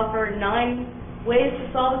does offer 9 ways to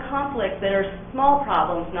solve a conflict that are small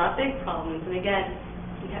problems, not big problems. And again,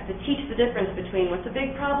 we have to teach the difference between what's a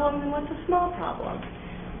big problem and what's a small problem.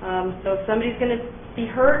 So if somebody's going to be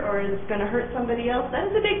hurt or is going to hurt somebody else, that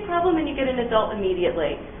is a big problem, and you get an adult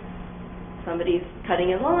immediately. If somebody's cutting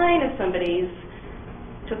in line, if somebody's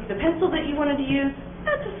took the pencil that you wanted to use,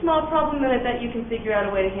 that's a small problem, and I bet you can figure out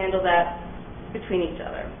a way to handle that between each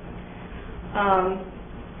other.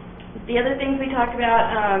 The other things we talk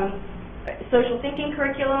about, social thinking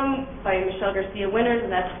curriculum by Michelle Garcia Winters, and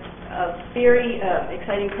that's a very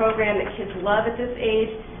exciting program that kids love at this age.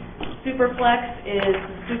 Superflex is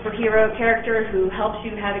the superhero character who helps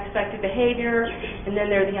you have expected behavior, and then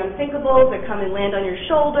there are the unthinkables that come and land on your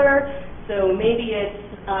shoulder. So maybe it's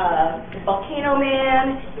Volcano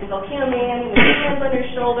Man, and Volcano Man, when he lands on your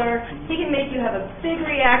shoulder, he can make you have a big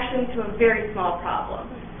reaction to a very small problem.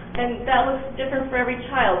 And that looks different for every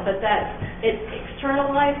child, but that it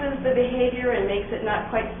externalizes the behavior and makes it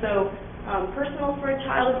not quite so personal for a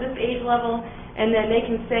child at this age level. And then they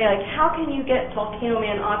can say, like, how can you get Volcano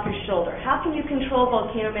Man off your shoulder? How can you control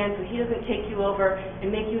Volcano Man so he doesn't take you over and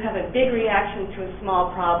make you have a big reaction to a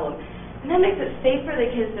small problem? And that makes it safe for the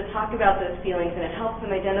kids to talk about those feelings, and it helps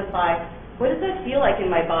them identify, what does that feel like in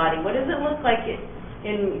my body? What does it look like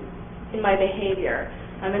in my behavior?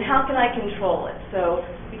 And how can I control it? So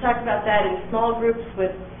we talk about that in small groups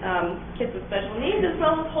with kids with special needs as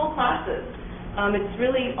well as whole classes. It's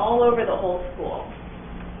really all over the whole school.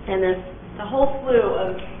 And there's a whole slew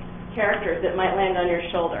of characters that might land on your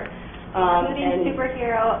shoulder. Including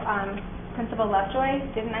superhero Principal Lovejoy.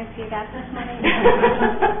 Didn't I see that this morning?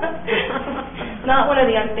 Not one of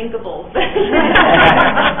the unthinkables.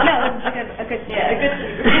 No, it's a good yeah, a good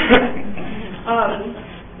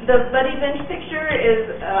The Buddy Bench picture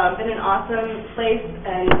has been an awesome place,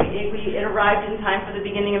 and it arrived in time for the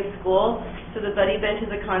beginning of school. So the Buddy Bench is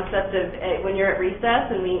a concept of when you're at recess,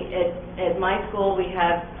 and at my school we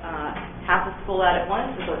have half the school out at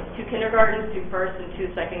once. So it's 2 kindergartens, 2 first, and 2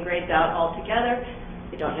 second grades out all together.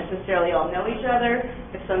 They don't necessarily all know each other.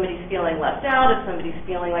 If somebody's feeling left out, if somebody's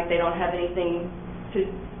feeling like they don't have anything to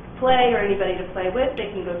play or anybody to play with,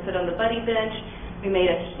 they can go sit on the Buddy Bench. We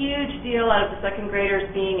made a huge deal out of the second graders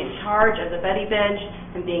being in charge of the Buddy Bench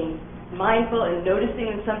and being mindful and noticing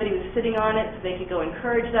when somebody was sitting on it so they could go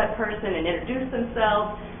encourage that person and introduce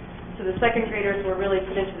themselves. So the second graders were really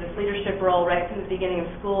put into this leadership role right from the beginning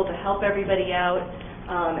of school to help everybody out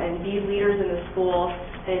and be leaders in the school.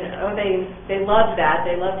 And they loved that.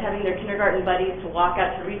 They loved having their kindergarten buddies to walk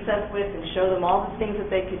out to recess with and show them all the things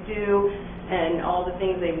that they could do and all the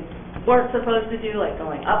things they weren't supposed to do, like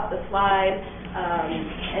going up the slide.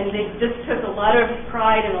 And they just took a lot of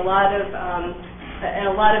pride and a lot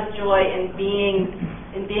of joy in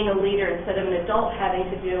being a leader instead of an adult having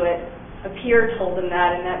to do it. A peer told them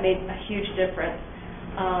that, and that made a huge difference.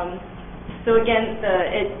 So again,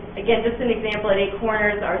 just an example, at 8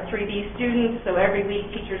 Corners, our 3B students, so every week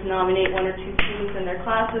teachers nominate 1 or 2 students in their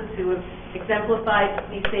classes who have exemplified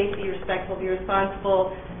be safe, be respectful, be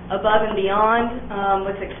responsible, above and beyond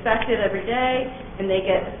what's expected every day, and they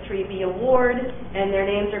get a 3B award, and their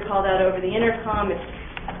names are called out over the intercom. It's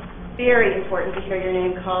very important to hear your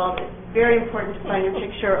name called. It's very important to find your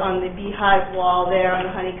picture on the beehive wall there on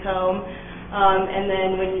the honeycomb. And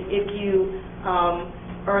then if you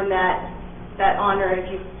earn that honor, if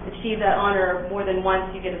you achieve that honor more than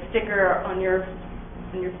once, you get a sticker on your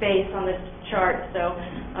face on this chart. So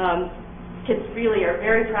kids really are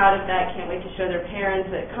very proud of that, can't wait to show their parents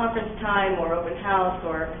at conference time or open house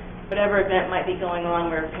or whatever event might be going on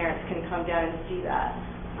where parents can come down and see that.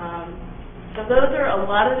 So those are a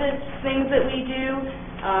lot of the things that we do,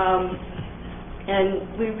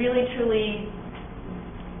 and we really, truly,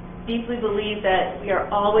 deeply believe that we are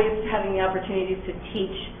always having the opportunities to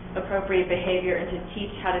teach appropriate behavior and to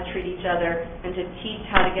teach how to treat each other and to teach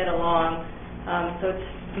how to get along. So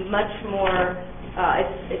it's much more,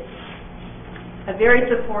 it's a very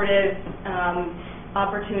supportive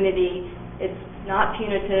opportunity. It's not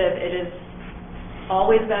punitive. It is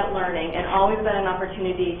always about learning and always about an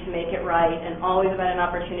opportunity to make it right and always about an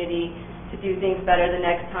opportunity to do things better the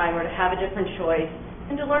next time or to have a different choice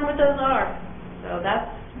and to learn what those are. So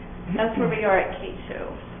that's where we are at K2.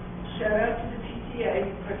 Shout out to the PTA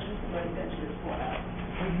who purchased the money benches for us.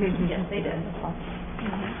 Yes, they did.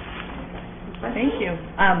 Thank you.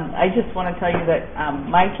 I just want to tell you that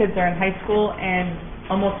my kids are in high school and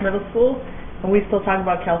almost middle school, and we still talk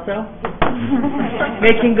about Kelso.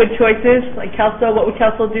 Making good choices, like Kelso, what would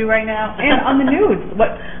Kelso do right now? And on the news,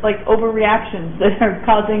 like overreactions that are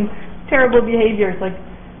causing terrible behaviors, like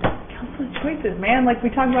Kelso's choices, man, like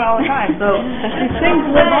we talk about all the time. So these things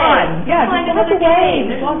live on. Yeah, find just another way.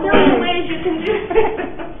 There's walk million away. ways you can do it.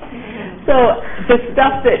 So the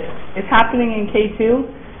stuff that is happening in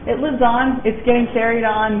K2, it lives on. It's getting carried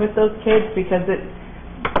on with those kids because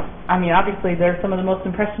obviously they're some of the most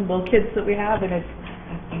impressionable kids that we have, and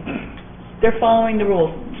they're following the rules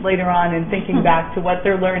later on and thinking back to what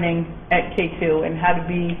they're learning at K2 and how to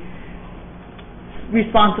be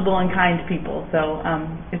responsible and kind people. So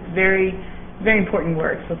it's very, very important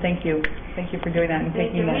work. So thank you for doing that and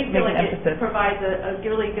taking that, We feel like emphasis. it provides a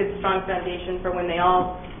really good, strong foundation for when they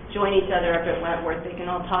all join each other up at Wentworth. They can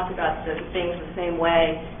all talk about the things the same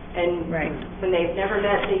way, and when they've never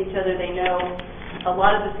met each other, they know a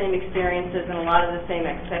lot of the same experiences and a lot of the same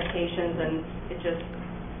expectations, and it just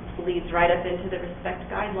leads right up into the respect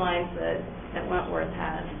guidelines that Wentworth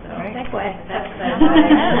has. So that's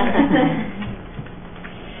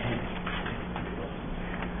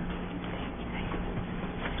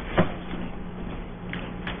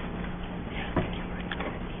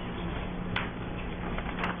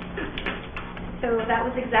So that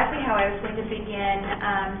was exactly how I was going to begin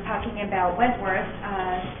talking about Wentworth,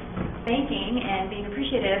 thanking and being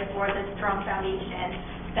appreciative for the strong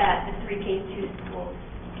foundation that the 3K2 schools.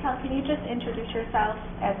 Cal, can you just introduce yourself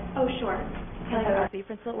as... Oh, sure. Hello, I'm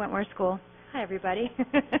principal at Wentworth School. Hi, everybody.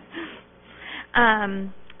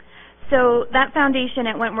 So that foundation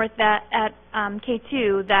at Wentworth, at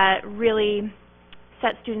K2, that really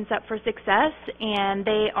set students up for success, and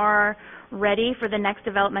they are ready for the next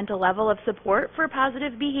developmental level of support for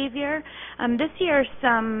positive behavior. This year,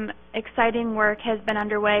 some exciting work has been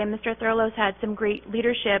underway, and Mr. Thurlow's had some great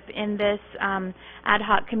leadership in this ad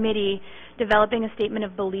hoc committee, developing a statement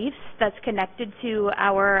of beliefs that's connected to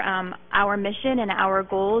our mission and our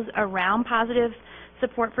goals around positive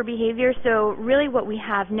support for behavior. So really what we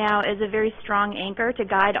have now is a very strong anchor to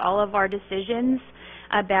guide all of our decisions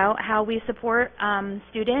about how we support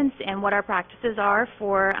students and what our practices are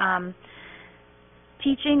for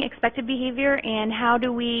teaching expected behavior, and how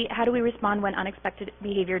do we respond when unexpected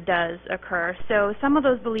behavior does occur. So some of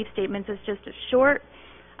those belief statements is just a short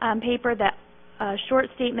short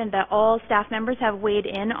statement that all staff members have weighed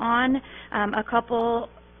in on. A couple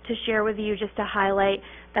to share with you just to highlight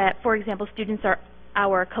that, for example, students are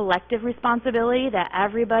our collective responsibility, that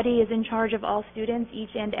everybody is in charge of all students, each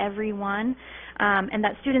and every one, and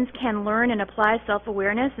that students can learn and apply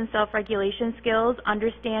self-awareness and self-regulation skills,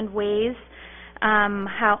 understand ways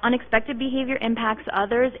how unexpected behavior impacts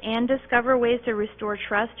others, and discover ways to restore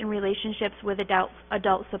trust in relationships with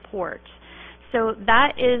adult support. So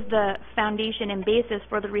that is the foundation and basis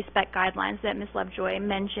for the RESPECT guidelines that Ms. Lovejoy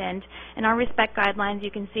mentioned. And our RESPECT guidelines, you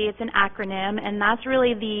can see it's an acronym, and that's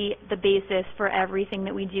really the basis for everything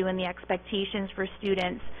that we do and the expectations for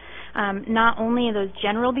students. Not only those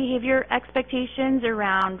general behavior expectations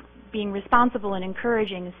around being responsible and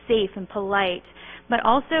encouraging and safe and polite, but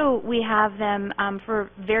also we have them for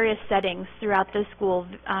various settings throughout the school,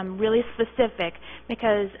 really specific,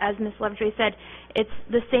 because as Ms. Lovejoy said, it's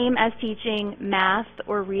the same as teaching math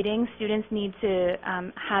or reading. Students need to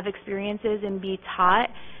have experiences and be taught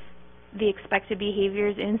the expected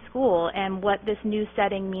behaviors in school and what this new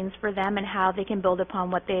setting means for them and how they can build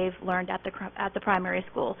upon what they've learned at the primary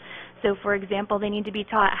school. So, for example, they need to be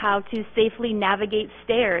taught how to safely navigate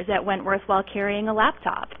stairs at Wentworth while carrying a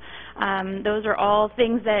laptop. Those are all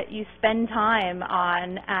things that you spend time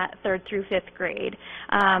on at 3rd through 5th grade,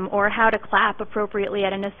 or how to clap appropriately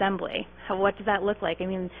at an assembly. What does that look like? I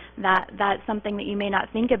mean, that's something that you may not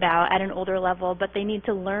think about at an older level, but they need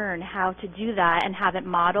to learn how to do that and have it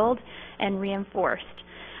modeled and reinforced.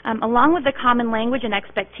 Along with the common language and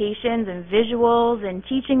expectations and visuals and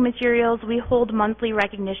teaching materials, we hold monthly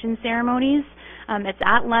recognition ceremonies. It's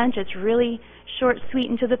at lunch. It's really short, sweet,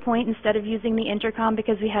 and to the point instead of using the intercom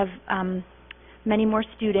because we have many more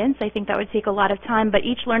students. I think that would take a lot of time, but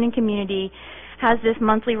each learning community has this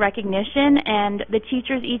monthly recognition, and the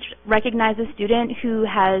teachers each recognize a student who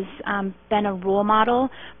has been a role model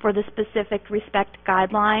for the specific respect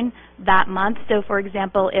guideline that month. So, for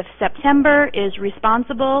example, if September is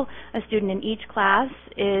responsible, a student in each class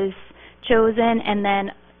is chosen and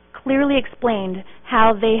then clearly explained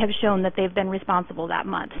how they have shown that they've been responsible that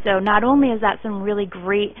month. So not only is that some really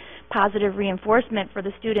great positive reinforcement for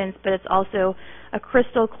the students, but it's also a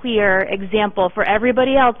crystal clear example for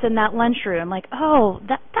everybody else in that lunchroom. Like, oh,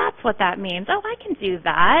 that's what that means. Oh, I can do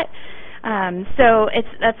that. So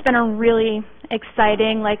that's been a really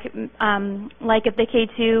exciting, like at the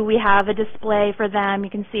K2, we have a display for them.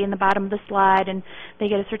 You can see in the bottom of the slide, and they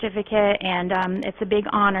get a certificate, and it's a big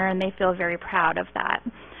honor, and they feel very proud of that.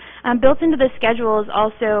 Built into the schedule is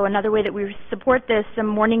also another way that we support this, some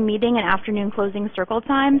morning meeting and afternoon closing circle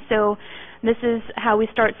time. So this is how we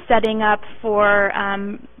start setting up for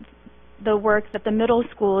the work that the middle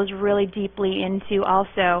school is really deeply into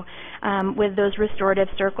also with those restorative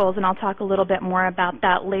circles, and I'll talk a little bit more about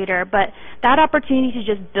that later. But that opportunity to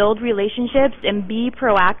just build relationships and be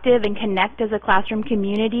proactive and connect as a classroom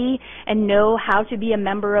community and know how to be a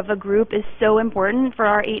member of a group is so important for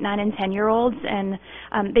our 8, 9, and 10-year-olds, and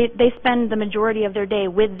they spend the majority of their day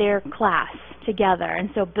with their class together, and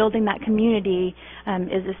so building that community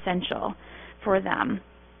is essential for them.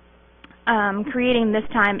 Creating this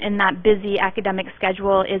time in that busy academic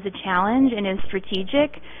schedule is a challenge and is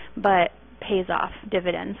strategic, but pays off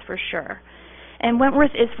dividends for sure. And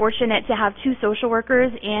Wentworth is fortunate to have 2 social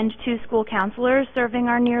workers and 2 school counselors serving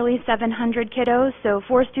our nearly 700 kiddos. So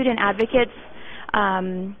 4 student advocates,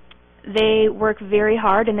 they work very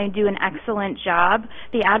hard and they do an excellent job.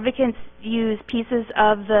 The advocates use pieces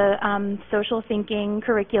of the social thinking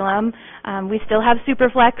curriculum. We still have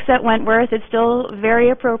Superflex at Wentworth. It's still very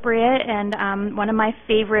appropriate, and one of my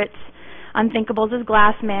favorites unthinkables is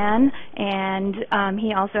Glass Man, and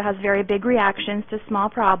he also has very big reactions to small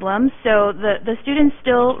problems. So the students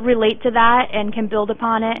still relate to that and can build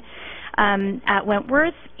upon it at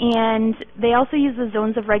Wentworth, and they also use the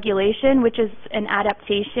zones of regulation, which is an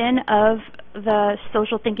adaptation of the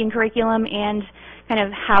social thinking curriculum and kind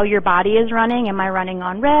of how your body is running. Am I running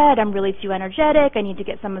on red? I'm really too energetic. I need to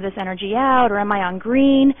get some of this energy out. Or am I on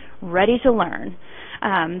green? Ready to learn.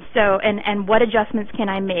 And what adjustments can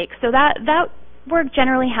I make? So that work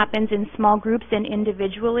generally happens in small groups and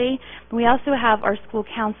individually. We also have our school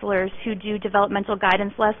counselors who do developmental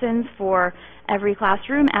guidance lessons for every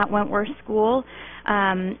classroom at Wentworth School.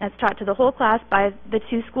 That's taught to the whole class by the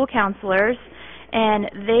 2 school counselors.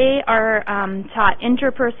 And they are taught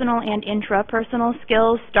interpersonal and intrapersonal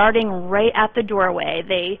skills starting right at the doorway.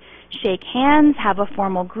 They shake hands, have a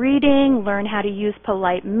formal greeting, learn how to use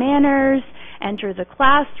polite manners, enter the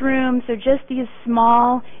classroom. So just these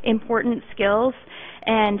small, important skills.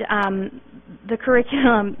 And the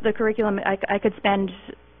curriculum, I could spend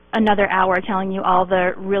another hour telling you all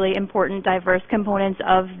the really important, diverse components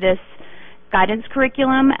of this guidance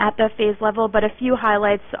curriculum at the phase level, but a few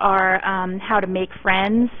highlights are how to make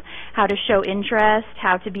friends, how to show interest,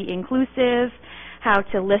 how to be inclusive, how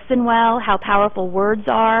to listen well, how powerful words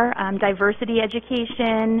are, diversity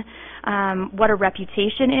education, what a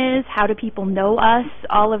reputation is, how do people know us.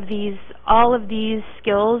 All of these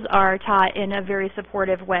skills are taught in a very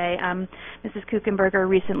supportive way. Mrs. Kuchenberger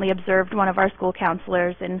recently observed one of our school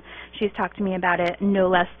counselors, and she's talked to me about it no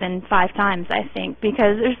less than 5 times, I think,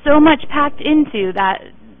 because there's so much packed into that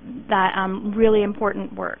really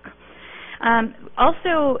important work.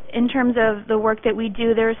 Also, in terms of the work that we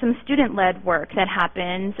do, there's some student-led work that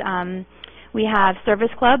happens. We have service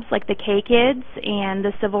clubs like the K-Kids and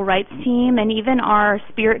the Civil Rights Team, and even our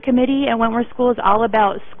Spirit Committee at Wentworth School is all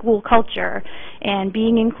about school culture and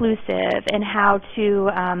being inclusive and how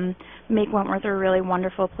to make Wentworth a really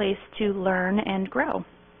wonderful place to learn and grow.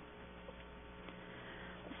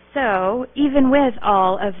 So even with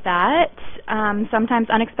all of that, sometimes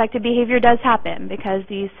unexpected behavior does happen because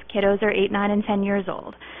these kiddos are 8, 9, and 10 years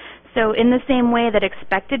old. So in the same way that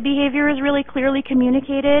expected behavior is really clearly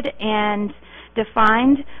communicated and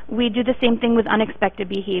defined, we do the same thing with unexpected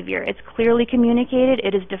behavior. It's clearly communicated,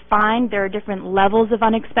 it is defined, there are different levels of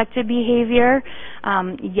unexpected behavior,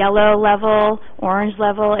 yellow level, orange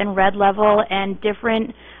level, and red level, and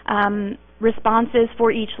different responses for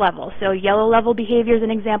each level. So yellow level behavior, as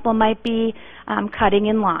an example, might be cutting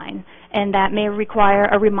in line, and that may require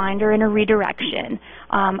a reminder and a redirection,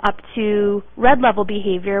 up to red level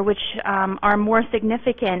behavior, which are more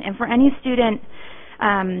significant. And for any student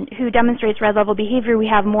who demonstrates red level behavior, we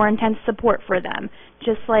have more intense support for them.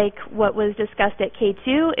 Just like what was discussed at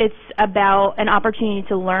K2, it's about an opportunity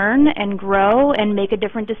to learn and grow and make a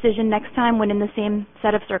different decision next time when in the same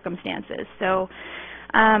set of circumstances. So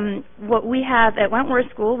what we have at Wentworth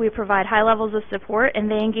School, we provide high levels of support, and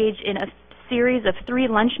they engage in a series of 3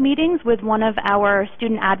 lunch meetings with one of our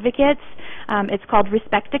student advocates. It's called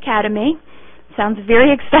Respect Academy. Sounds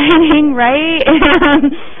very exciting, right?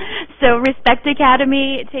 So Respect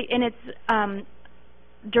Academy, and it's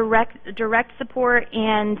direct support,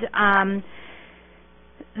 and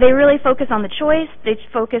they really focus on the choice. They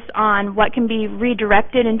focus on what can be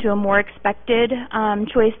redirected into a more expected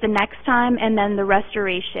choice the next time, and then the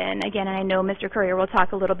restoration. Again, and I know Mr. Courier will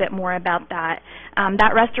talk a little bit more about that.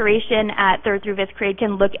 That restoration at 3rd through 5th grade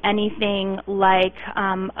can look anything like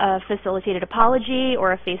a facilitated apology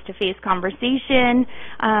or a face-to-face conversation,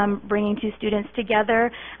 bringing 2 students together.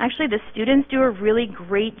 Actually, the students do a really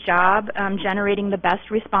great job generating the best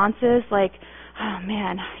responses, like, oh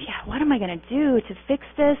man, yeah, what am I going to do to fix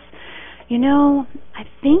this? You know, I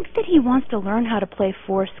think that he wants to learn how to play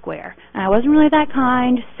Foursquare. And I wasn't really that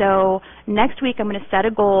kind, so next week I'm going to set a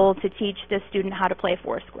goal to teach this student how to play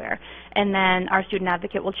Foursquare. And then our student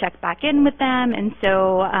advocate will check back in with them, and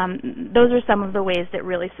so those are some of the ways that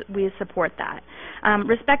really we support that.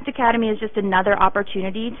 Respect Academy is just another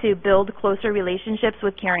opportunity to build closer relationships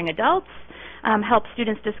with caring adults, help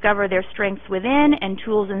students discover their strengths within and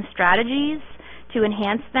tools and strategies to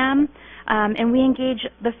enhance them, and we engage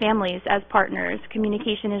the families as partners.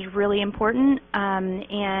 Communication is really important,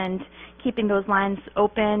 and keeping those lines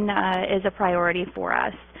open is a priority for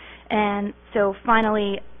us. And so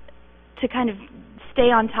finally, to kind of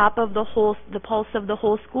stay on top of the pulse of the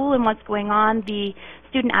whole school and what's going on, the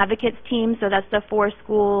student advocates team, so that's the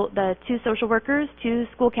 2 social workers, 2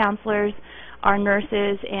 school counselors, our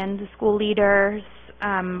nurses, and the school leaders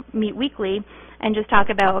meet weekly and just talk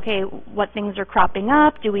about, okay, what things are cropping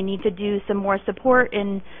up, do we need to do some more support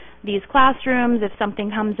in these classrooms, if something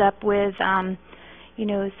comes up with, you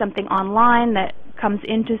know, something online that comes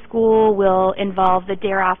into school, we'll involve the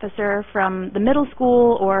DARE officer from the middle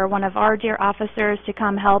school or one of our DARE officers to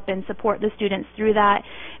come help and support the students through that,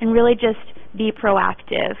 and really just be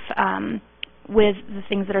proactive with the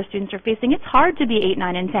things that our students are facing. It's hard to be 8,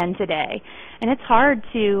 9, and 10 today, and it's hard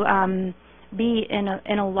to be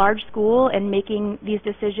in a large school and making these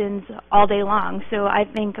decisions all day long. So I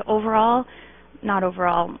think overall, not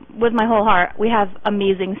overall, with my whole heart, we have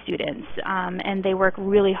amazing students, and they work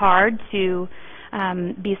really hard to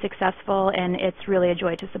be successful, and it's really a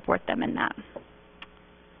joy to support them in that.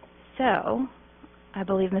 So I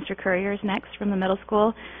believe Mr. Courier is next from the middle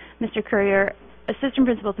school. Mr. Courier, assistant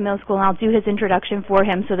principal at the middle school, and I'll do his introduction for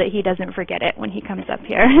him so that he doesn't forget it when he comes up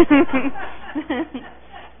here.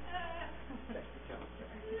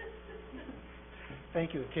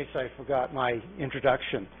 Thank you. In case I forgot my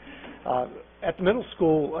introduction. At the middle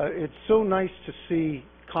school, it's so nice to see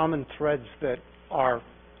common threads that are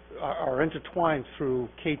intertwined through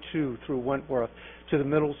K2, through Wentworth, to the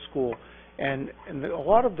middle school. And a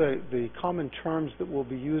lot of the common terms that we'll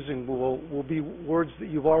be using will be words that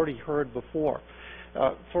you've already heard before.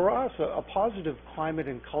 For us, a positive climate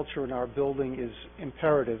and culture in our building is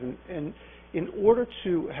imperative. And in order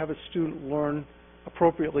to have a student learn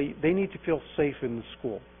appropriately, they need to feel safe in the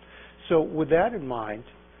school. So with that in mind,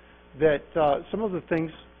 that some of the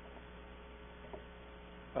things,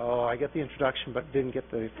 oh, I get the introduction but didn't get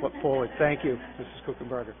the flip forward. Thank you, Mrs.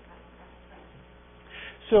 Kuchenberger.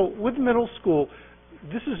 So with middle school,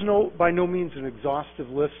 this is by no means an exhaustive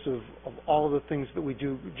list of all of the things that we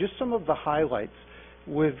do, just some of the highlights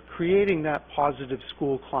with creating that positive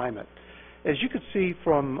school climate. As you could see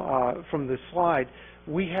from this slide,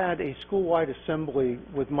 we had a school-wide assembly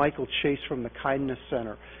with Michael Chase from the Kindness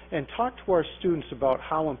Center and talked to our students about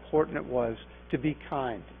how important it was to be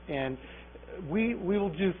kind. And we will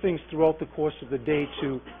do things throughout the course of the day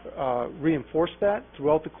to reinforce that,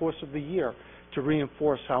 throughout the course of the year to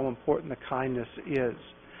reinforce how important the kindness is.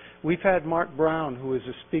 We've had Mark Brown, who is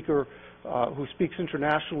a speaker who speaks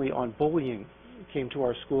internationally on bullying, came to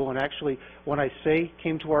our school. And actually, when I say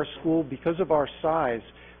came to our school, because of our size,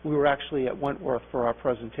 we were actually at Wentworth for our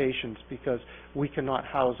presentations because we cannot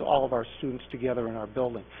house all of our students together in our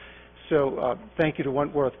building. So thank you to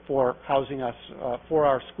Wentworth for housing us for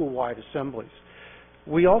our school-wide assemblies.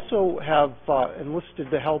 We also have enlisted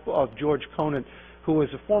the help of George Conant, who is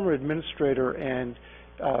a former administrator and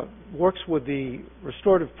works with the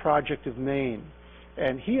Restorative Project of Maine.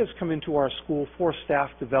 and he has come into our school for staff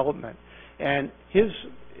development. And his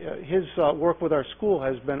work with our school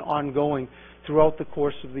has been ongoing throughout the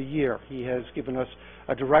course of the year. He has given us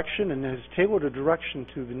a direction and has tailored a direction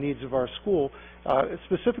to the needs of our school,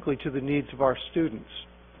 specifically to the needs of our students.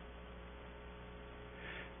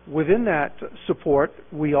 Within that support,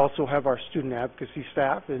 we also have our student advocacy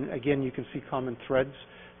staff, and again, you can see common threads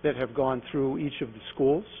that have gone through each of the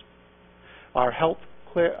schools. Our health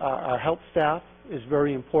staff is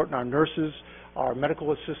very important. Our nurses, our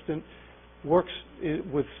medical assistant works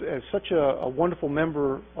with such a wonderful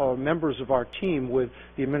members of our team with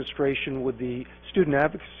the administration, with the student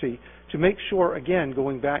advocacy, to make sure, again,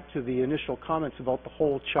 going back to the initial comments about the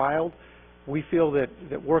whole child, we feel that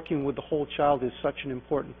working with the whole child is such an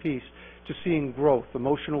important piece to seeing growth,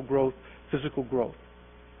 emotional growth, physical growth.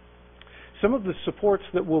 Some of the supports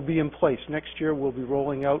that will be in place next year, we'll be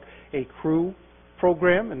rolling out a crew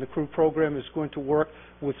program, and the crew program is going to work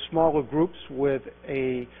with smaller groups with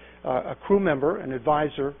a crew member, an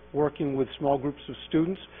advisor, working with small groups of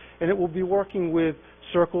students, and it will be working with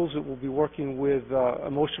circles, it will be working with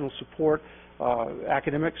emotional support,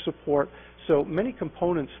 academic support, so many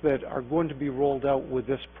components that are going to be rolled out with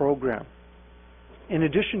this program. In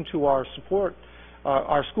addition to our support,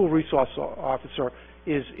 our school resource officer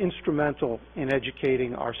is instrumental in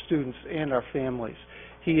educating our students and our families.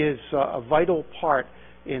 He is a vital part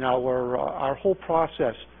in our whole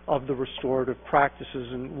process of the restorative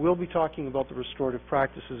practices, and we'll be talking about the restorative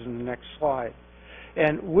practices in the next slide.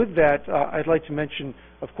 And with that, I'd like to mention,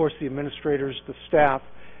 of course, the administrators, the staff,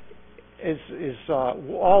 is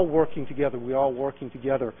all working together. We're all working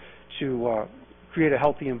together to create a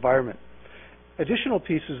healthy environment. Additional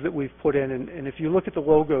pieces that we've put in, and if you look at the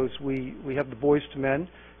logos, we have the Boys to Men,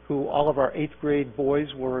 who all of our 8th grade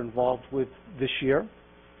boys were involved with this year.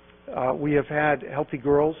 We have had Hardy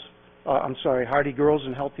Girls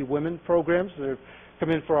and Healthy Women programs that have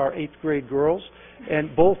come in for our 8th grade girls,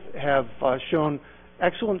 and both have shown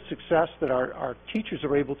excellent success that our teachers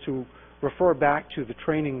are able to refer back to the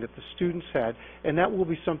training that the students had, and that will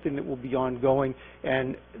be something that will be ongoing,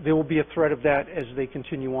 and there will be a thread of that as they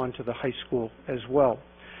continue on to the high school as well.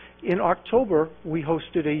 In October, we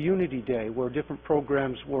hosted a Unity Day where different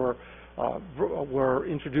programs were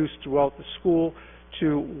introduced throughout the school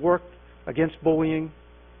to work against bullying,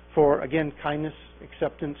 for, again, kindness,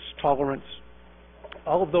 acceptance, tolerance.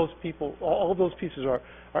 All of those pieces are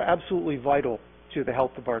absolutely vital to the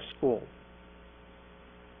health of our school.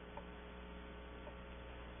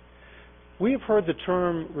 We have heard the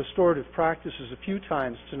term restorative practices a few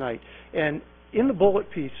times tonight, and in the bullet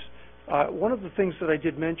piece, one of the things that I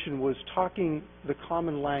did mention was talking the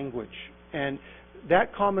common language, and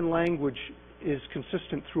that common language is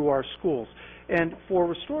consistent through our schools. And for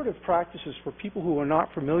restorative practices, for people who are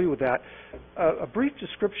not familiar with that, a brief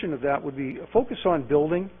description of that would be a focus on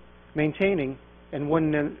building, maintaining, and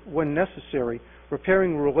when necessary,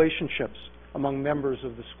 repairing relationships among members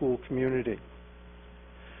of the school community.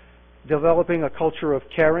 Developing a culture of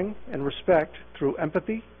caring and respect through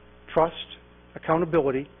empathy, trust,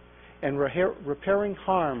 accountability, and repairing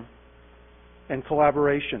harm and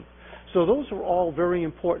collaboration. So those are all very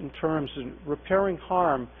important terms, in repairing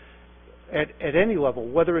harm at any level,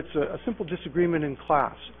 whether it's a simple disagreement in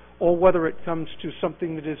class or whether it comes to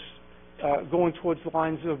something that is going towards the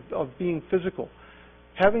lines of being physical.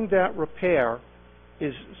 Having that repair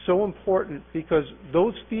is so important because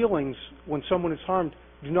those feelings, when someone is harmed,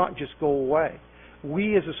 do not just go away.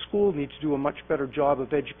 We as a school need to do a much better job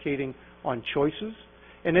of educating on choices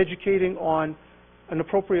and educating on an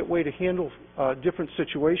appropriate way to handle different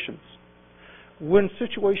situations. When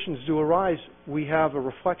situations do arise, we have a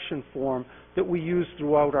reflection form that we use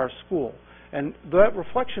throughout our school. And that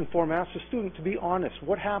reflection form asks the student to be honest.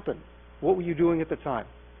 What happened? What were you doing at the time?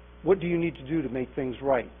 What do you need to do to make things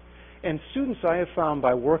right? And students, I have found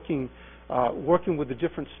by working with the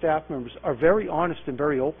different staff members, are very honest and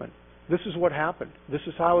very open. This is what happened. This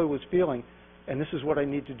is how I was feeling, and this is what I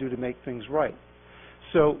need to do to make things right.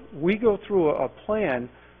 So we go through a plan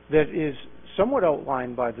that is somewhat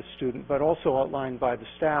outlined by the student, but also outlined by the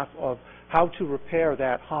staff of how to repair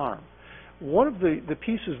that harm. One of the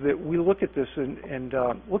pieces that we look at this, and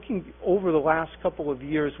looking over the last couple of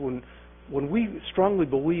years when we strongly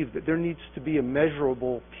believe that there needs to be a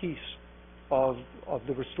measurable piece of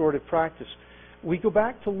the restorative practice, we go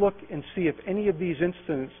back to look and see if any of these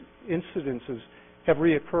incidences have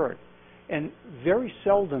reoccurred. And very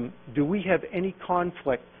seldom do we have any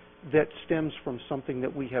conflict that stems from something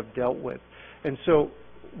that we have dealt with. And so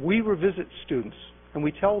we revisit students and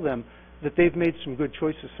we tell them that they've made some good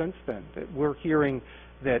choices since then, that we're hearing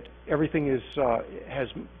that everything has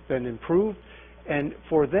been improved And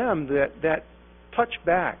for them, that touch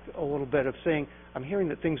back a little bit of saying, I'm hearing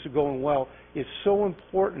that things are going well, is so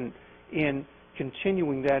important in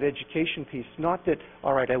continuing that education piece. Not that,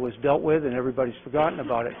 all right, I was dealt with and everybody's forgotten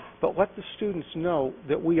about it, but let the students know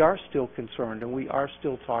that we are still concerned and we are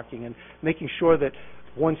still talking and making sure that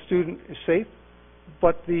one student is safe,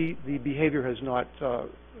 but the behavior has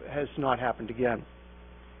not happened again.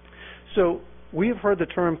 So we have heard the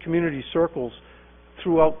term community circles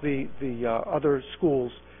throughout the other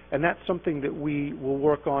schools, and that's something that we will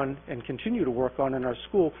work on and continue to work on in our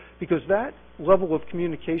school, because that level of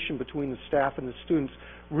communication between the staff and the students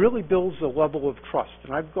really builds a level of trust.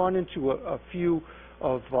 And I've gone into a few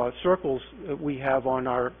of circles that we have on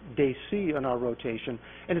our day C on our rotation,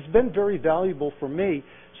 and it's been very valuable for me,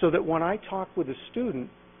 so that when I talk with a student,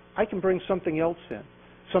 I can bring something else in,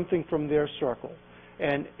 something from their circle.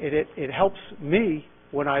 And it helps me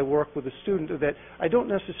when I work with a student that I don't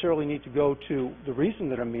necessarily need to go to the reason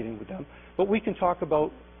that I'm meeting with them, but we can talk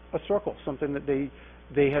about a circle, something that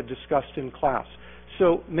they had discussed in class.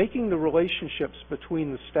 So making the relationships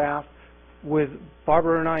between the staff, with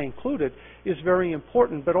Barbara and I included, is very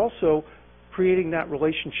important, but also creating that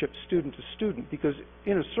relationship student to student, because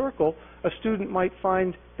in a circle, a student might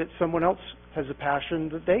find that someone else has a passion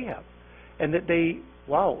that they have, and that they,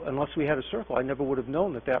 wow, unless we had a circle, I never would have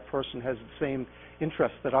known that that person has the same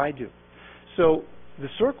interests that I do. So the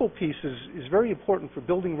circle piece is very important for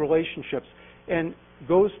building relationships, and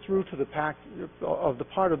goes through to the part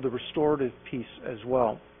of the restorative piece as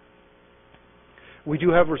well. We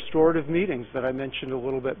do have restorative meetings that I mentioned a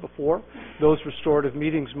little bit before. Those restorative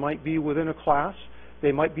meetings might be within a class.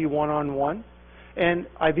 They might be one-on-one. And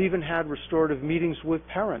I've even had restorative meetings with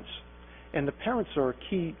parents. And the parents are a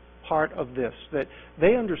key part of this, that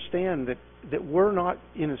they understand that we're not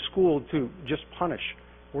in a school to just punish.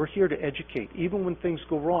 We're here to educate, even when things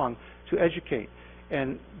go wrong, to educate.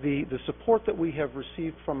 And the support that we have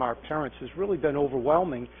received from our parents has really been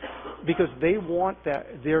overwhelming, because they want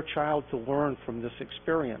their child to learn from this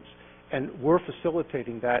experience. And we're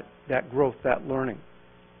facilitating that growth, that learning.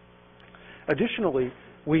 Additionally,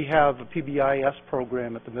 we have a PBIS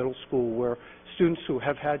program at the middle school where students who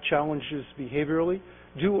have had challenges behaviorally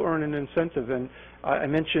do earn an incentive. And I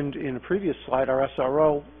mentioned in a previous slide our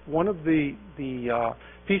SRO. One of the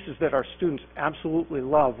pieces that our students absolutely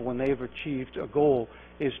love when they've achieved a goal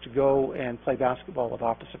is to go and play basketball with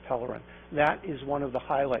Officer Pellerin. That is one of the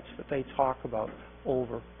highlights that they talk about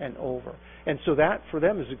over and over. And so that, for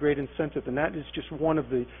them, is a great incentive, and that is just one of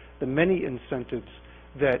the many incentives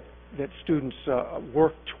that students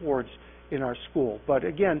work towards in our school. But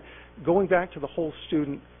again, going back to the whole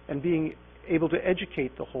student and being able to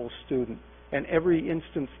educate the whole student, and every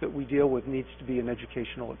instance that we deal with needs to be an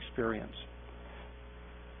educational experience.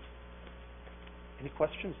 Any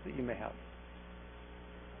questions that you may have?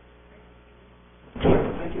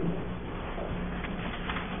 Thank you.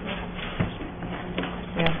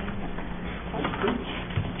 Yeah.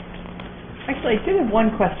 Actually, I did have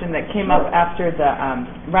one question that came up after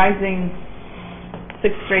the rising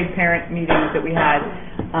 6th grade parent meetings that we had.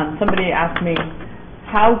 Somebody asked me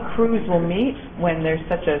how crews will meet when there's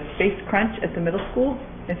such a space crunch at the middle school,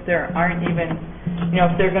 if there aren't even,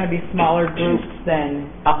 if they're going to be smaller groups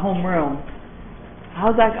than a homeroom.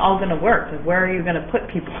 How's that all going to work? Where are you going to put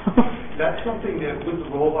people? That's something that, with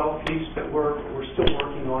the rollout piece, that we're still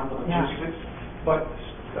working on, the logistics. Yeah. But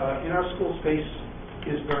in our school, space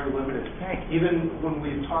is very limited. Right. Even when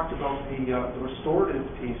we've talked about the restorative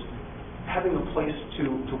piece, having a place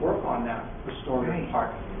to work on that restorative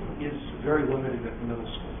part is very limited at the middle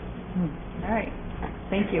school. All right.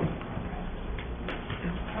 Thank you.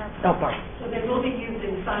 So they will be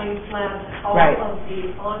using science labs, all of the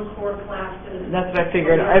encore classes. That's what I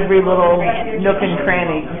figured. Every little nook and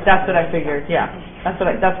cranny. That's what I figured. Yeah. That's what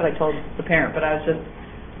I told the parent. But I was just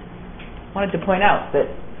wanted to point out that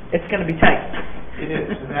it's going to be tight. It is,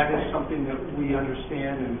 and that is something that we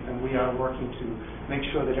understand, and we are working to make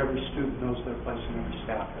sure that every student knows their place and every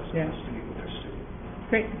staff has a place to meet with their student.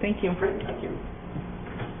 Great. Thank you. Great. Thank you.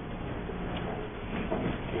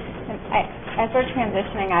 As we're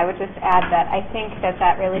transitioning, I would just add that I think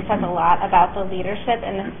that really says a lot about the leadership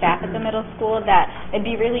and the staff at the middle school, that it'd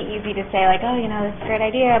be really easy to say, like, oh, this is a great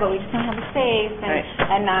idea, but we just don't have the space,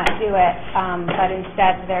 and not do it. But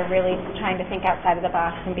instead, they're really trying to think outside of the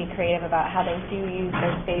box and be creative about how they do use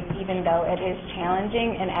their space, even though it is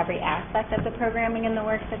challenging in every aspect of the programming and the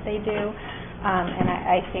work that they do. And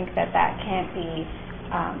I think that can't be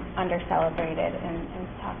under-celebrated and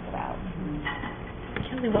talked about.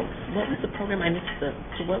 Kelly, what was the program? I missed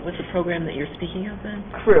so what was the program that you're speaking of then?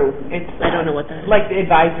 Crew. It's I don't know what that is. like the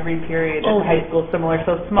advisory period at the high school, similar,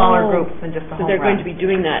 so smaller groups than just the home So they're run. going to be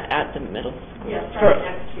doing that at the middle school? Yes, starting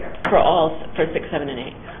next year. For 6, 7, and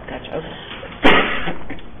 8. Gotcha, okay.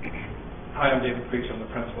 Hi, I'm David Creech. I'm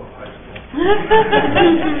the principal of high school.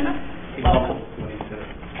 He mumbled when he said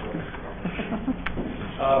it.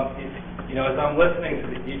 As I'm listening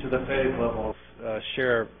to each of the phase levels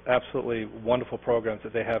share absolutely wonderful programs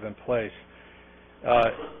that they have in place,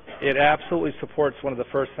 it absolutely supports one of the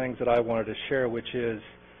first things that I wanted to share, which is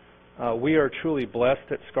we are truly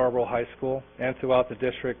blessed at Scarborough High School and throughout the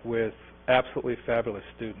district with absolutely fabulous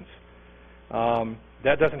students.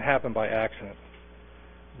 That doesn't happen by accident.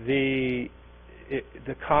 The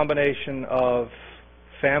combination of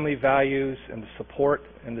family values and the support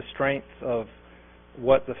and the strength of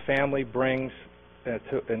what the family brings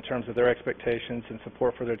in terms of their expectations and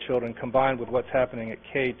support for their children, combined with what's happening at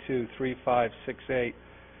K2, 3, 5, 6, 8,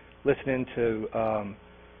 listening to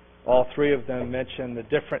all three of them mention the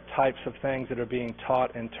different types of things that are being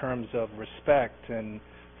taught in terms of respect and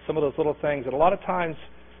some of those little things that a lot of times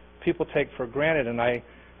people take for granted. And I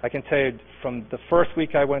can tell you, from the first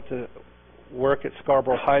week I went to work at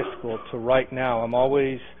Scarborough High School to right now, I'm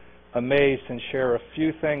always amazed and share a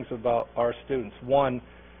few things about our students. One,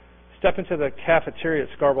 step into the cafeteria at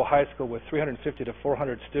Scarborough High School with 350 to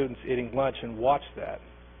 400 students eating lunch and watch that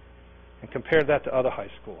and compare that to other high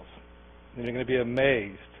schools. And you're going to be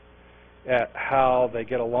amazed at how they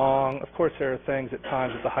get along. Of course, there are things at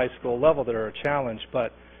times at the high school level that are a challenge,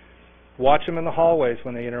 but watch them in the hallways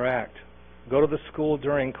when they interact. Go to the school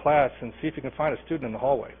during class and see if you can find a student in the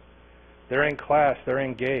hallway. They're in class, they're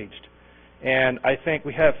engaged. And I think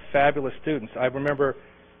we have fabulous students. I remember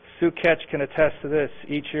Sue Ketch can attest to this.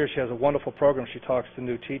 Each year she has a wonderful program. She talks to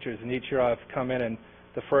new teachers, and each year I've come in and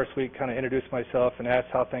the first week kind of introduced myself and asked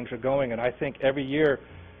how things are going. And I think every year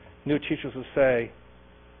new teachers will say,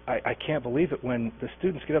 I can't believe it, when the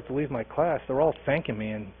students get up to leave my class, they're all thanking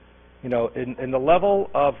me. And and the level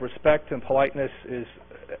of respect and politeness is,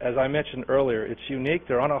 as I mentioned earlier, it's unique.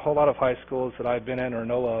 There aren't a whole lot of high schools that I've been in or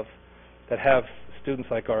know of that have students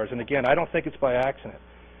like ours. And again, I don't think it's by accident.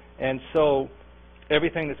 And so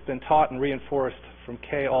everything that's been taught and reinforced from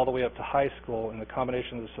K all the way up to high school, and the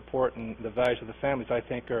combination of the support and the values of the families, I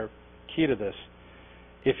think are key to this.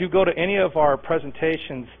 If you go to any of our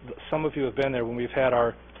presentations, some of you have been there when we've had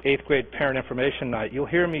our 8th grade parent information night, you'll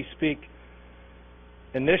hear me speak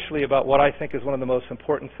initially about what I think is one of the most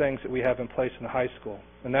important things that we have in place in the high school,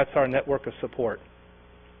 and that's our network of support.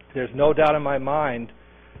 There's no doubt in my mind,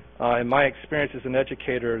 in my experience as an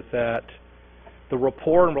educator, that the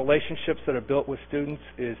rapport and relationships that are built with students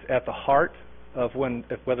is at the heart of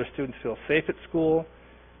whether students feel safe at school,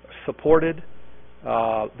 supported.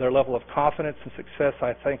 Their level of confidence and success,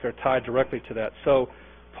 I think, are tied directly to that. So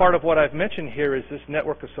part of what I've mentioned here is this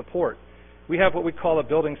network of support. We have what we call a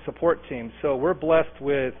building support team. So we're blessed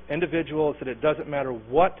with individuals that it doesn't matter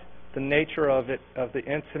what the nature of the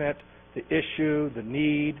incident, the issue, the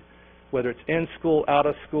need, whether it's in school, out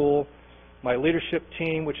of school. My leadership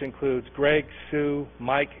team, which includes Greg, Sue,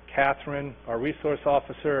 Mike, Catherine, our resource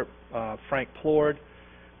officer, Frank Plord,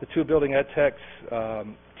 the 2 building ed techs,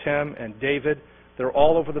 Tim and David. They're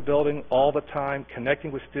all over the building all the time,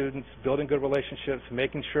 connecting with students, building good relationships,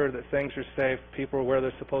 making sure that things are safe, people are where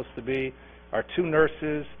they're supposed to be. Our 2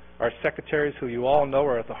 nurses, our secretaries, who you all know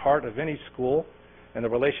are at the heart of any school, and the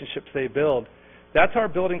relationships they build. That's our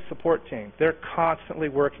building support team. They're constantly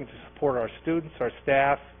working to support our students, our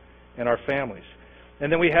staff, and our families.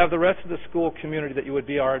 And then we have the rest of the school community that would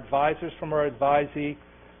be our advisors from our advisee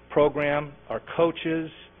program, our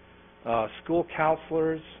coaches, school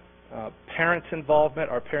counselors, parents' involvement.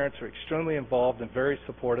 Our parents are extremely involved and very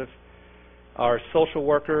supportive. Our social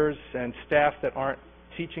workers and staff that aren't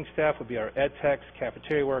teaching staff would be our ed techs,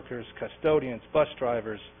 cafeteria workers, custodians, bus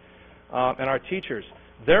drivers, and our teachers.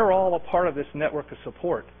 They're all a part of this network of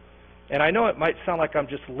support. And I know it might sound like I'm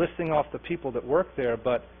just listing off the people that work there,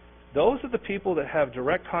 but those are the people that have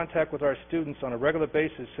direct contact with our students on a regular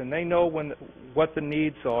basis, and they know what the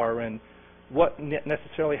needs are and what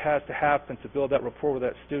necessarily has to happen to build that rapport with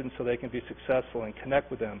that student so they can be successful and connect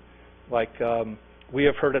with them, like we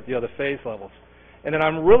have heard at the other phase levels. And then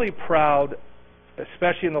I'm really proud,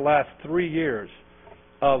 especially in the last 3 years,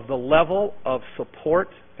 of the level of support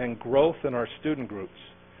and growth in our student groups.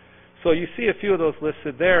 So you see a few of those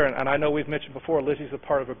listed there, and I know we've mentioned before, Lizzie's a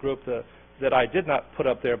part of a group that I did not put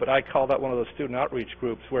up there, but I call that one of those student outreach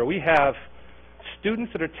groups, where we have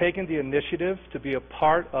students that are taking the initiative to be a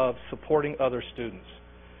part of supporting other students.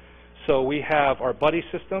 So we have our buddy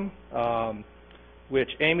system. which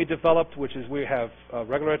Amy developed, which is we have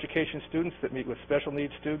regular education students that meet with special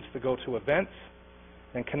needs students to go to events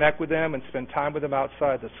and connect with them and spend time with them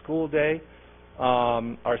outside the school day.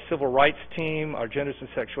 Our civil rights team, our Genders and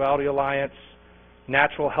Sexuality Alliance,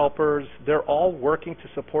 natural helpers, they're all working to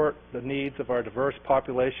support the needs of our diverse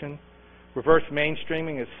population. Reverse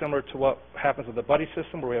mainstreaming is similar to what happens with the buddy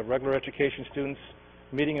system, where we have regular education students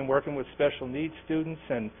meeting and working with special needs students,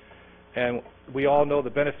 and we all know the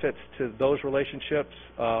benefits to those relationships.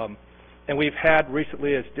 And we've had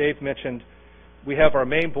recently, as Dave mentioned, we have our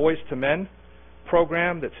Maine Boys to Men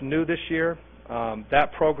program that's new this year.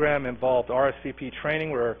 That program involved RSVP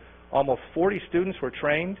training where almost 40 students were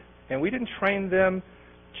trained, and we didn't train them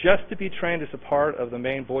just to be trained as a part of the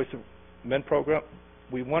Maine Boys to Men program.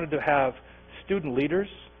 We wanted to have student leaders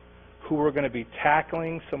who were going to be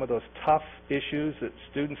tackling some of those tough issues that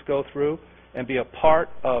students go through and be a part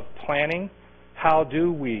of planning how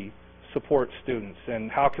do we support students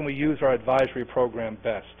and how can we use our advisory program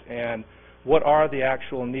best and what are the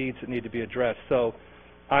actual needs that need to be addressed. So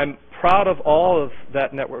I'm proud of all of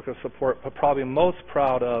that network of support, but probably most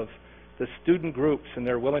proud of the student groups and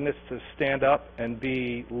their willingness to stand up and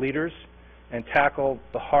be leaders and tackle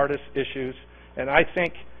the hardest issues. And I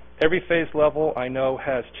think every phase level I know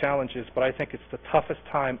has challenges, but I think it's the toughest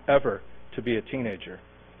time ever to be a teenager.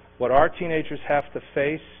 What our teenagers have to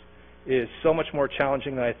face is so much more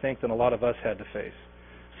challenging than I think than a lot of us had to face.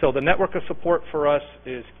 So the network of support for us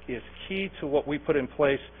is key to what we put in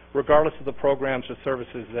place, regardless of the programs or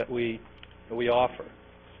services that we offer.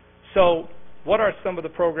 So what are some of the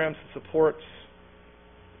programs and supports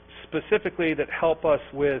specifically that help us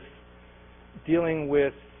with dealing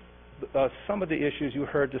with some of the issues you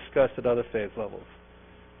heard discussed at other phase levels?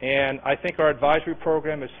 And I think our advisory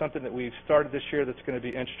program is something that we've started this year that's going to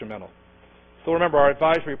be instrumental. So remember, our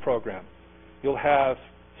advisory program, you'll have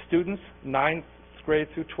students 9th grade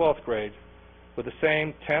through 12th grade with the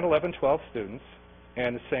same 10, 11, 12 students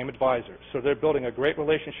and the same advisor. So they're building a great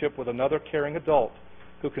relationship with another caring adult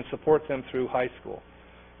who can support them through high school.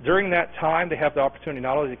 During that time, they have the opportunity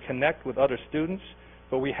not only to connect with other students,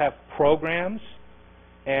 but we have programs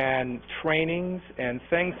and trainings and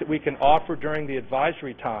things that we can offer during the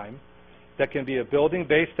advisory time that can be a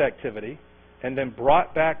building-based activity and then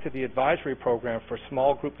brought back to the advisory program for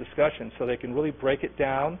small group discussions so they can really break it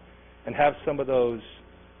down and have some of those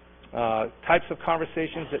types of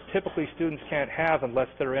conversations that typically students can't have unless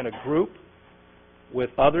they're in a group with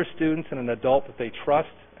other students and an adult that they trust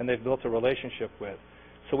and they've built a relationship with.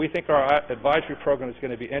 So we think our advisory program is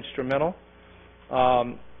going to be instrumental.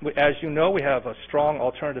 As you know, we have a strong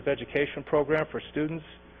alternative education program for students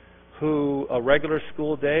who a regular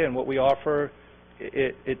school day and what we offer,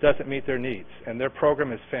 it doesn't meet their needs. And their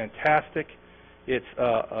program is fantastic. It's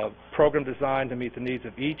a program designed to meet the needs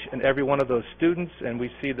of each and every one of those students, and we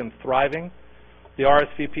see them thriving. The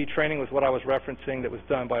RSVP training was what I was referencing that was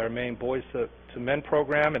done by our Maine Boys to Men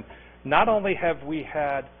program. And not only have we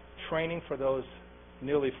had training for those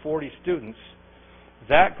nearly 40 students,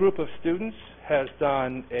 that group of students has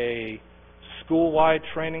done a school-wide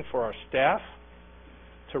training for our staff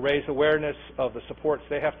to raise awareness of the supports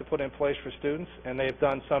they have to put in place for students, and they've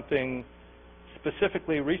done something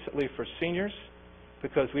specifically recently for seniors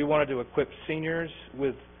because we wanted to equip seniors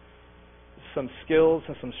with some skills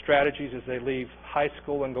and some strategies as they leave high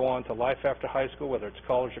school and go on to life after high school, whether it's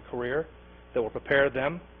college or career, that will prepare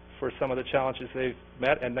them for some of the challenges they've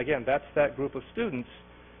met. And again, that's that group of students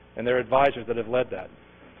and their advisors that have led that.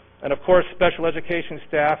 And of course, special education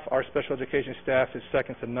staff, our special education staff is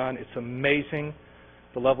second to none. It's amazing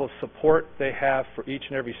the level of support they have for each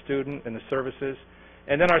and every student and the services.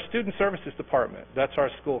 And then our student services department, that's our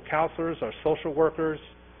school counselors, our social workers,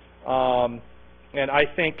 and I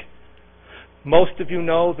think most of you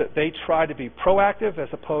know that they try to be proactive as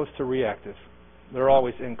opposed to reactive. They're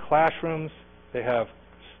always in classrooms. They have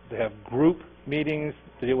group meetings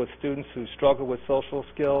to deal with students who struggle with social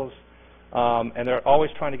skills, and they're always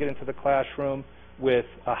trying to get into the classroom with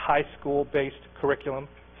a high school-based curriculum,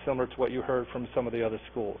 similar to what you heard from some of the other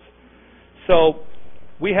schools. So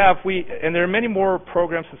and there are many more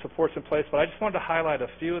programs and supports in place, but I just wanted to highlight a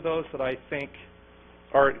few of those that I think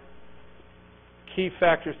are key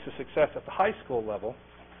factors to success at the high school level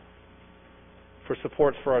for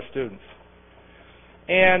supports for our students.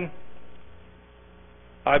 And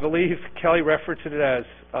I believe Kelly referred to it as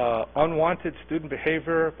unwanted student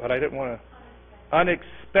behavior, but I didn't want to,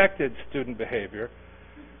 unexpected student behavior.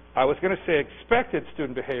 I was going to say expected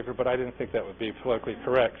student behavior, but I didn't think that would be politically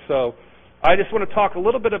correct. So I just want to talk a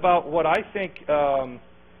little bit about what I think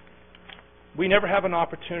we never have an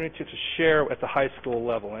opportunity to share at the high school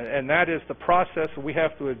level, and that is the process we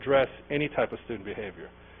have to address any type of student behavior.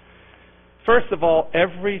 First of all,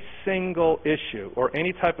 every single issue or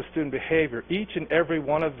any type of student behavior, each and every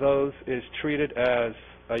one of those is treated as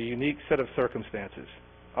a unique set of circumstances.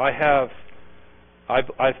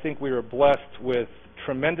 I think we are blessed with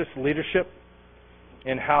tremendous leadership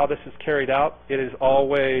in how this is carried out. It is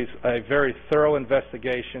always a very thorough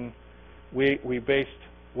investigation. We based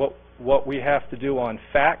what we have to do on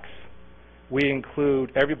facts. We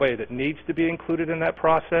include everybody that needs to be included in that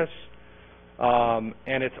process.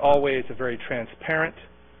 And it's always a very transparent,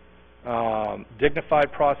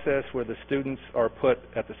 dignified process where the students are put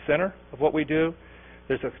at the center of what we do.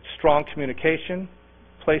 There's a strong communication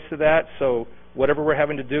place to that, so whatever we're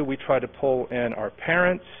having to do, we try to pull in our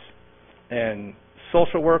parents and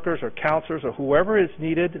social workers or counselors or whoever is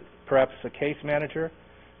needed, perhaps a case manager,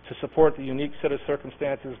 to support the unique set of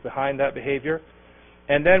circumstances behind that behavior.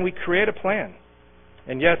 And then we create a plan.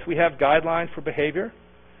 And yes, we have guidelines for behavior,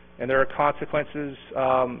 and there are consequences.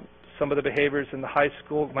 Some of the behaviors in the high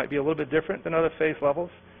school might be a little bit different than other phase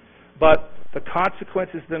levels, but the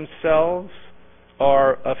consequences themselves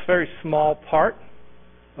are a very small part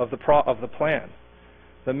of the plan.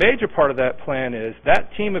 The major part of that plan is that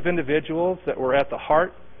team of individuals that were at the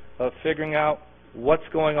heart of figuring out what's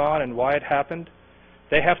going on and why it happened.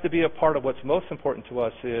 They have to be a part of what's most important to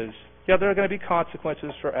us is, yeah, there are going to be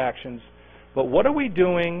consequences for actions, but what are we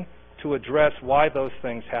doing to address why those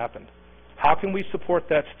things happened? How can we support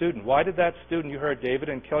that student? Why did that student, you heard David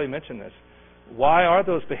and Kelly mention this, why are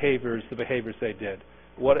those behaviors the behaviors they did?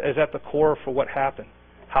 What is at the core for what happened?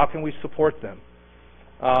 How can we support them?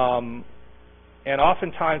 And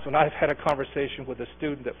oftentimes when I've had a conversation with a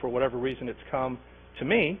student that for whatever reason it's come to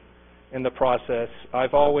me in the process,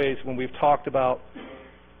 I've always, when we've talked about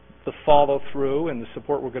the follow-through and the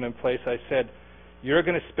support we're going to in place, I said, you're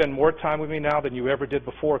going to spend more time with me now than you ever did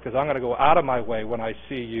before because I'm going to go out of my way when I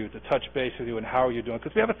see you to touch base with you and how are you doing.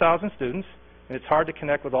 Because we have 1,000 students, and it's hard to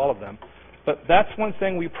connect with all of them. But that's one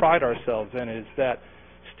thing we pride ourselves in is that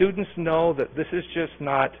students know that this is just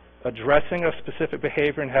not addressing a specific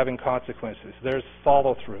behavior and having consequences. There's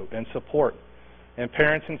follow-through and support. And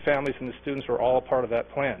parents and families and the students are all a part of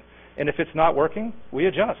that plan. And if it's not working, we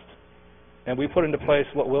adjust. And we put into place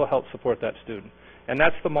what will help support that student. And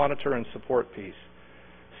that's the monitor and support piece.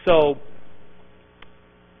 So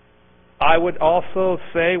I would also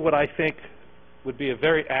say what I think would be a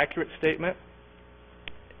very accurate statement,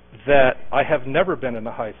 that I have never been in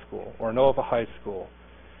a high school or know of a high school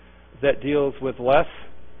that deals with less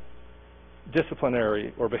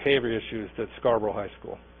disciplinary or behavior issues than Scarborough High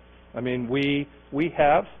School. I mean, we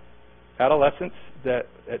have adolescents that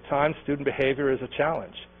at times student behavior is a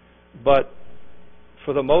challenge. But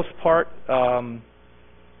for the most part,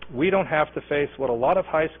 we don't have to face what a lot of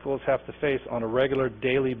high schools have to face on a regular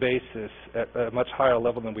daily basis at a much higher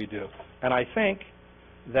level than we do. And I think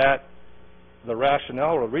that the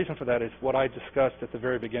rationale or the reason for that is what I discussed at the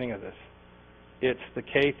very beginning of this. It's the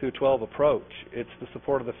K through 12 approach. It's the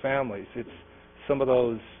support of the families. It's some of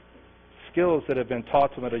those skills that have been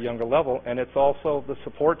taught to them at a younger level, and it's also the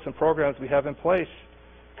supports and programs we have in place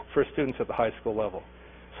for students at the high school level.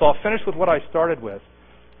 So I'll finish with what I started with.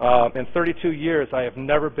 In 32 years, I have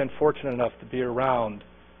never been fortunate enough to be around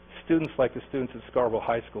students like the students at Scarborough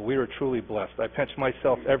High School. We are truly blessed. I pinch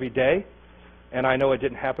myself every day, and I know it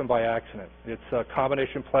didn't happen by accident. It's a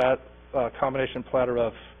combination platter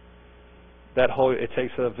of that whole, it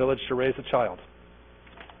takes a village to raise a child.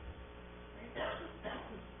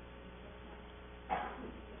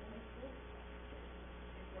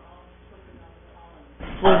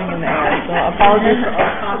 Floating in the air, so apologies for all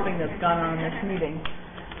the coughing that's gone on in this meeting.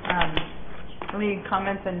 Any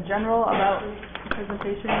comments in general about the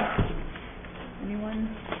presentation?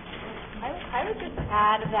 Anyone? I would just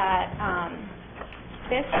add that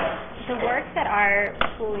the work that our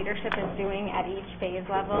school leadership is doing at each phase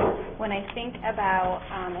level, when I think about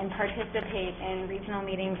and participate in regional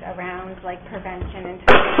meetings around like prevention and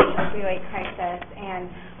targeting opioid crisis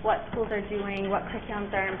and what schools are doing, what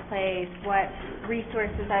curriculums are in place, what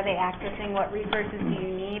resources are they accessing, what resources do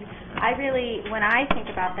you need, when I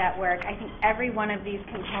think about that work, I think every one of these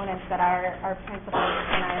components that our principals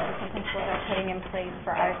and our assistant principals are putting in place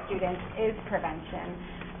for our students is prevention.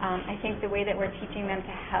 I think the way that we're teaching them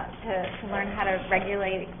to learn how to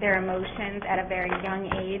regulate their emotions at a very young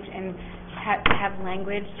age and to have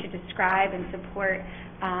language to describe and support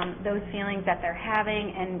those feelings that they're having,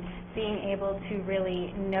 and being able to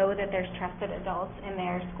really know that there's trusted adults in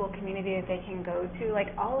their school community that they can go to, like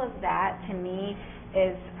all of that to me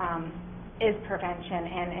is prevention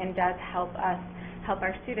and does help us help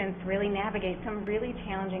our students really navigate some really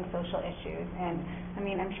challenging social issues. And, I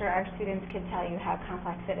mean, I'm sure our students could tell you how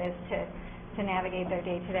complex it is to navigate their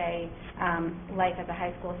day-to-day life as a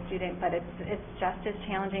high school student, but it's just as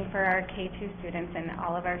challenging for our K-2 students and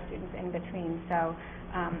all of our students in between. So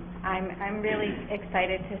I'm really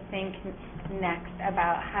excited to think next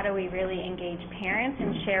about how do we really engage parents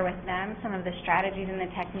and share with them some of the strategies and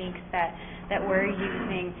the techniques that we're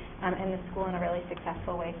using in the school in a really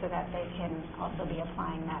successful way so that they can also be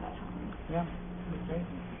applying that at home. Yeah, great.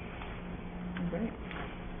 Great.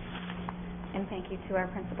 And thank you to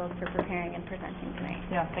our principals for preparing and presenting tonight.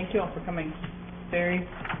 Yeah, thank you all for coming. Very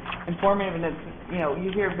informative, and it's, you know,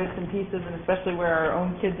 you hear bits and pieces, and especially where our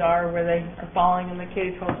own kids are, where they are falling in the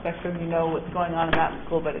K-12 spectrum, you know what's going on in that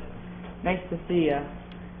school, but it's nice to see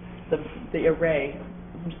the array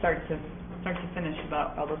from start to finish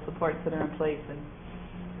about all the supports that are in place, and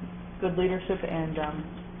good leadership, and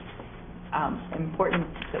important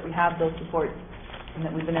that we have those supports and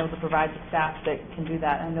that we've been able to provide the staff that can do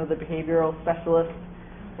that. I know the behavioral specialist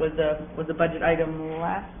was a budget item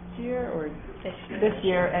last year or this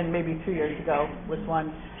year, and maybe 2 years ago was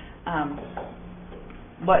one.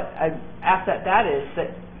 What an asset that is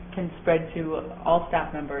that can spread to all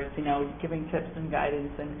staff members, you know, giving tips and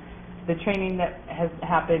guidance, and the training that has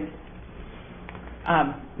happened,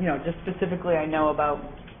 you know, just specifically I know about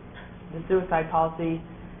the suicide policy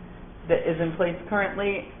that is in place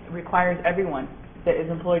currently requires everyone that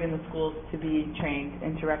is employed in the schools to be trained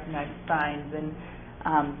and to recognize signs, and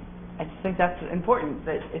I just think that's important,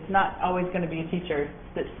 that it's not always going to be a teacher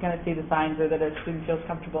that's going to see the signs or that a student feels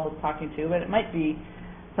comfortable talking to, but it might be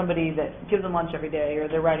somebody that gives them lunch every day or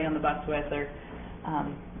they're riding on the bus with, or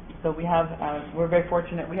so we have, we're very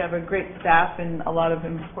fortunate. We have a great staff and a lot of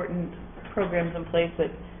important programs in place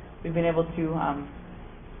that we've been able to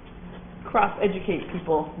cross-educate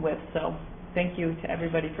people with, so thank you to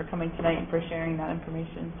everybody for coming tonight and for sharing that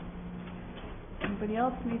information. Anybody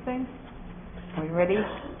else, anything? Are we ready?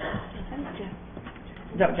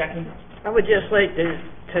 No, Jackie. I would just like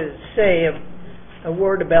to say a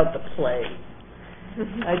word about the play.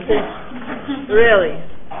 I think, really,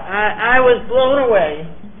 I was blown away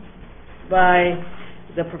by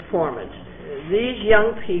the performance. These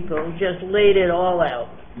young people just laid it all out.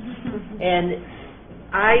 And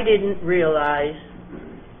I didn't realize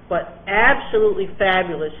what absolutely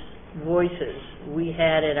fabulous voices we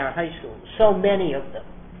had at our high school, so many of them.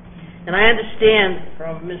 And I understand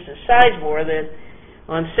from Mrs. Sizemore that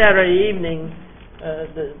on Saturday evening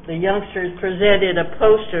the youngsters presented a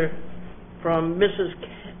poster from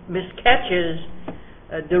Miss Ketch's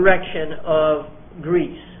direction of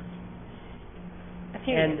Greece.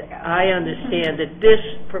 And I understand that this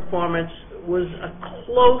performance was a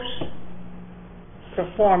close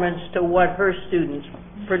performance to what her students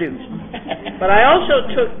produced. But I also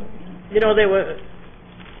took, you know, they were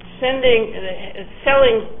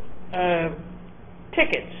selling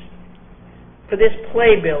tickets for this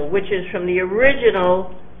playbill, which is from the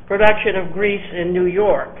original production of Greece in New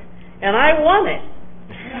York. And I won it.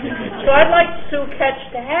 So I'd like Sue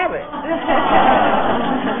Ketch to have it.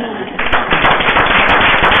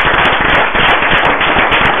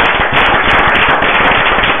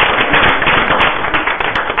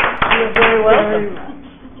 You're very welcome.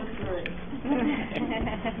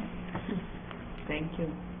 Thank you.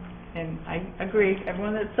 And I agree.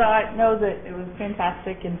 Everyone that saw it knows that it was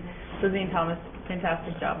fantastic, and Lizzie and Thomas,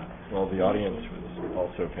 fantastic job. Well, the audience was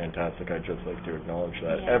also fantastic. I'd just like to acknowledge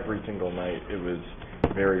that. Yeah. Every single night it was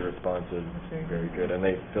very responsive, very good, and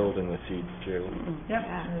they filled in the seats too. Yep.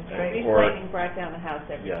 Great. Lighting brought down the house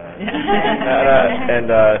every time. And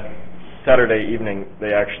Saturday evening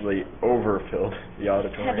they actually overfilled the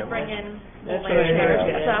auditorium. Had to bring in That's lights what I heard,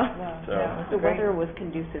 and yeah. stuff. So The weather was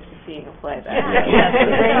conducive to seeing a play that Yeah. Yes,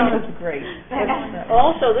 the rain was great.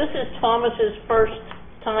 Also, this is Thomas's first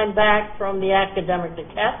time back from the academic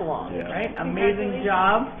decathlon. Yeah. Right? Amazing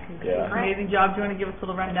job. Yeah. Amazing job. Do you want to give us a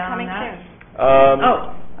little rundown on Coming that? soon.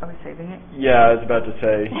 Are we saving it? Yeah, I was about to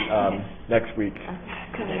say next week.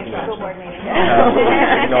 School board meeting.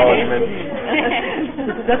 Acknowledgement.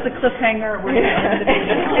 That's a cliffhanger. We're going to end the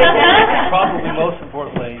meeting. Probably most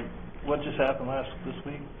importantly, what just happened this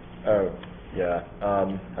week? Oh, yeah.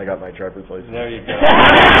 I got my driver's license. There you go.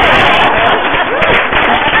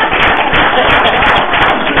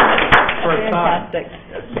 Fantastic.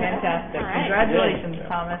 Fantastic. All right. Congratulations,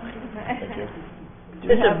 Thomas. Thank you.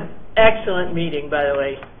 This is an excellent meeting, by the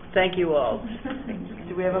way. Thank you all.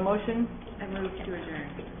 Do we have a motion? I move to adjourn.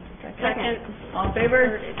 Second. All in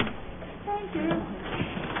favor? Thank you.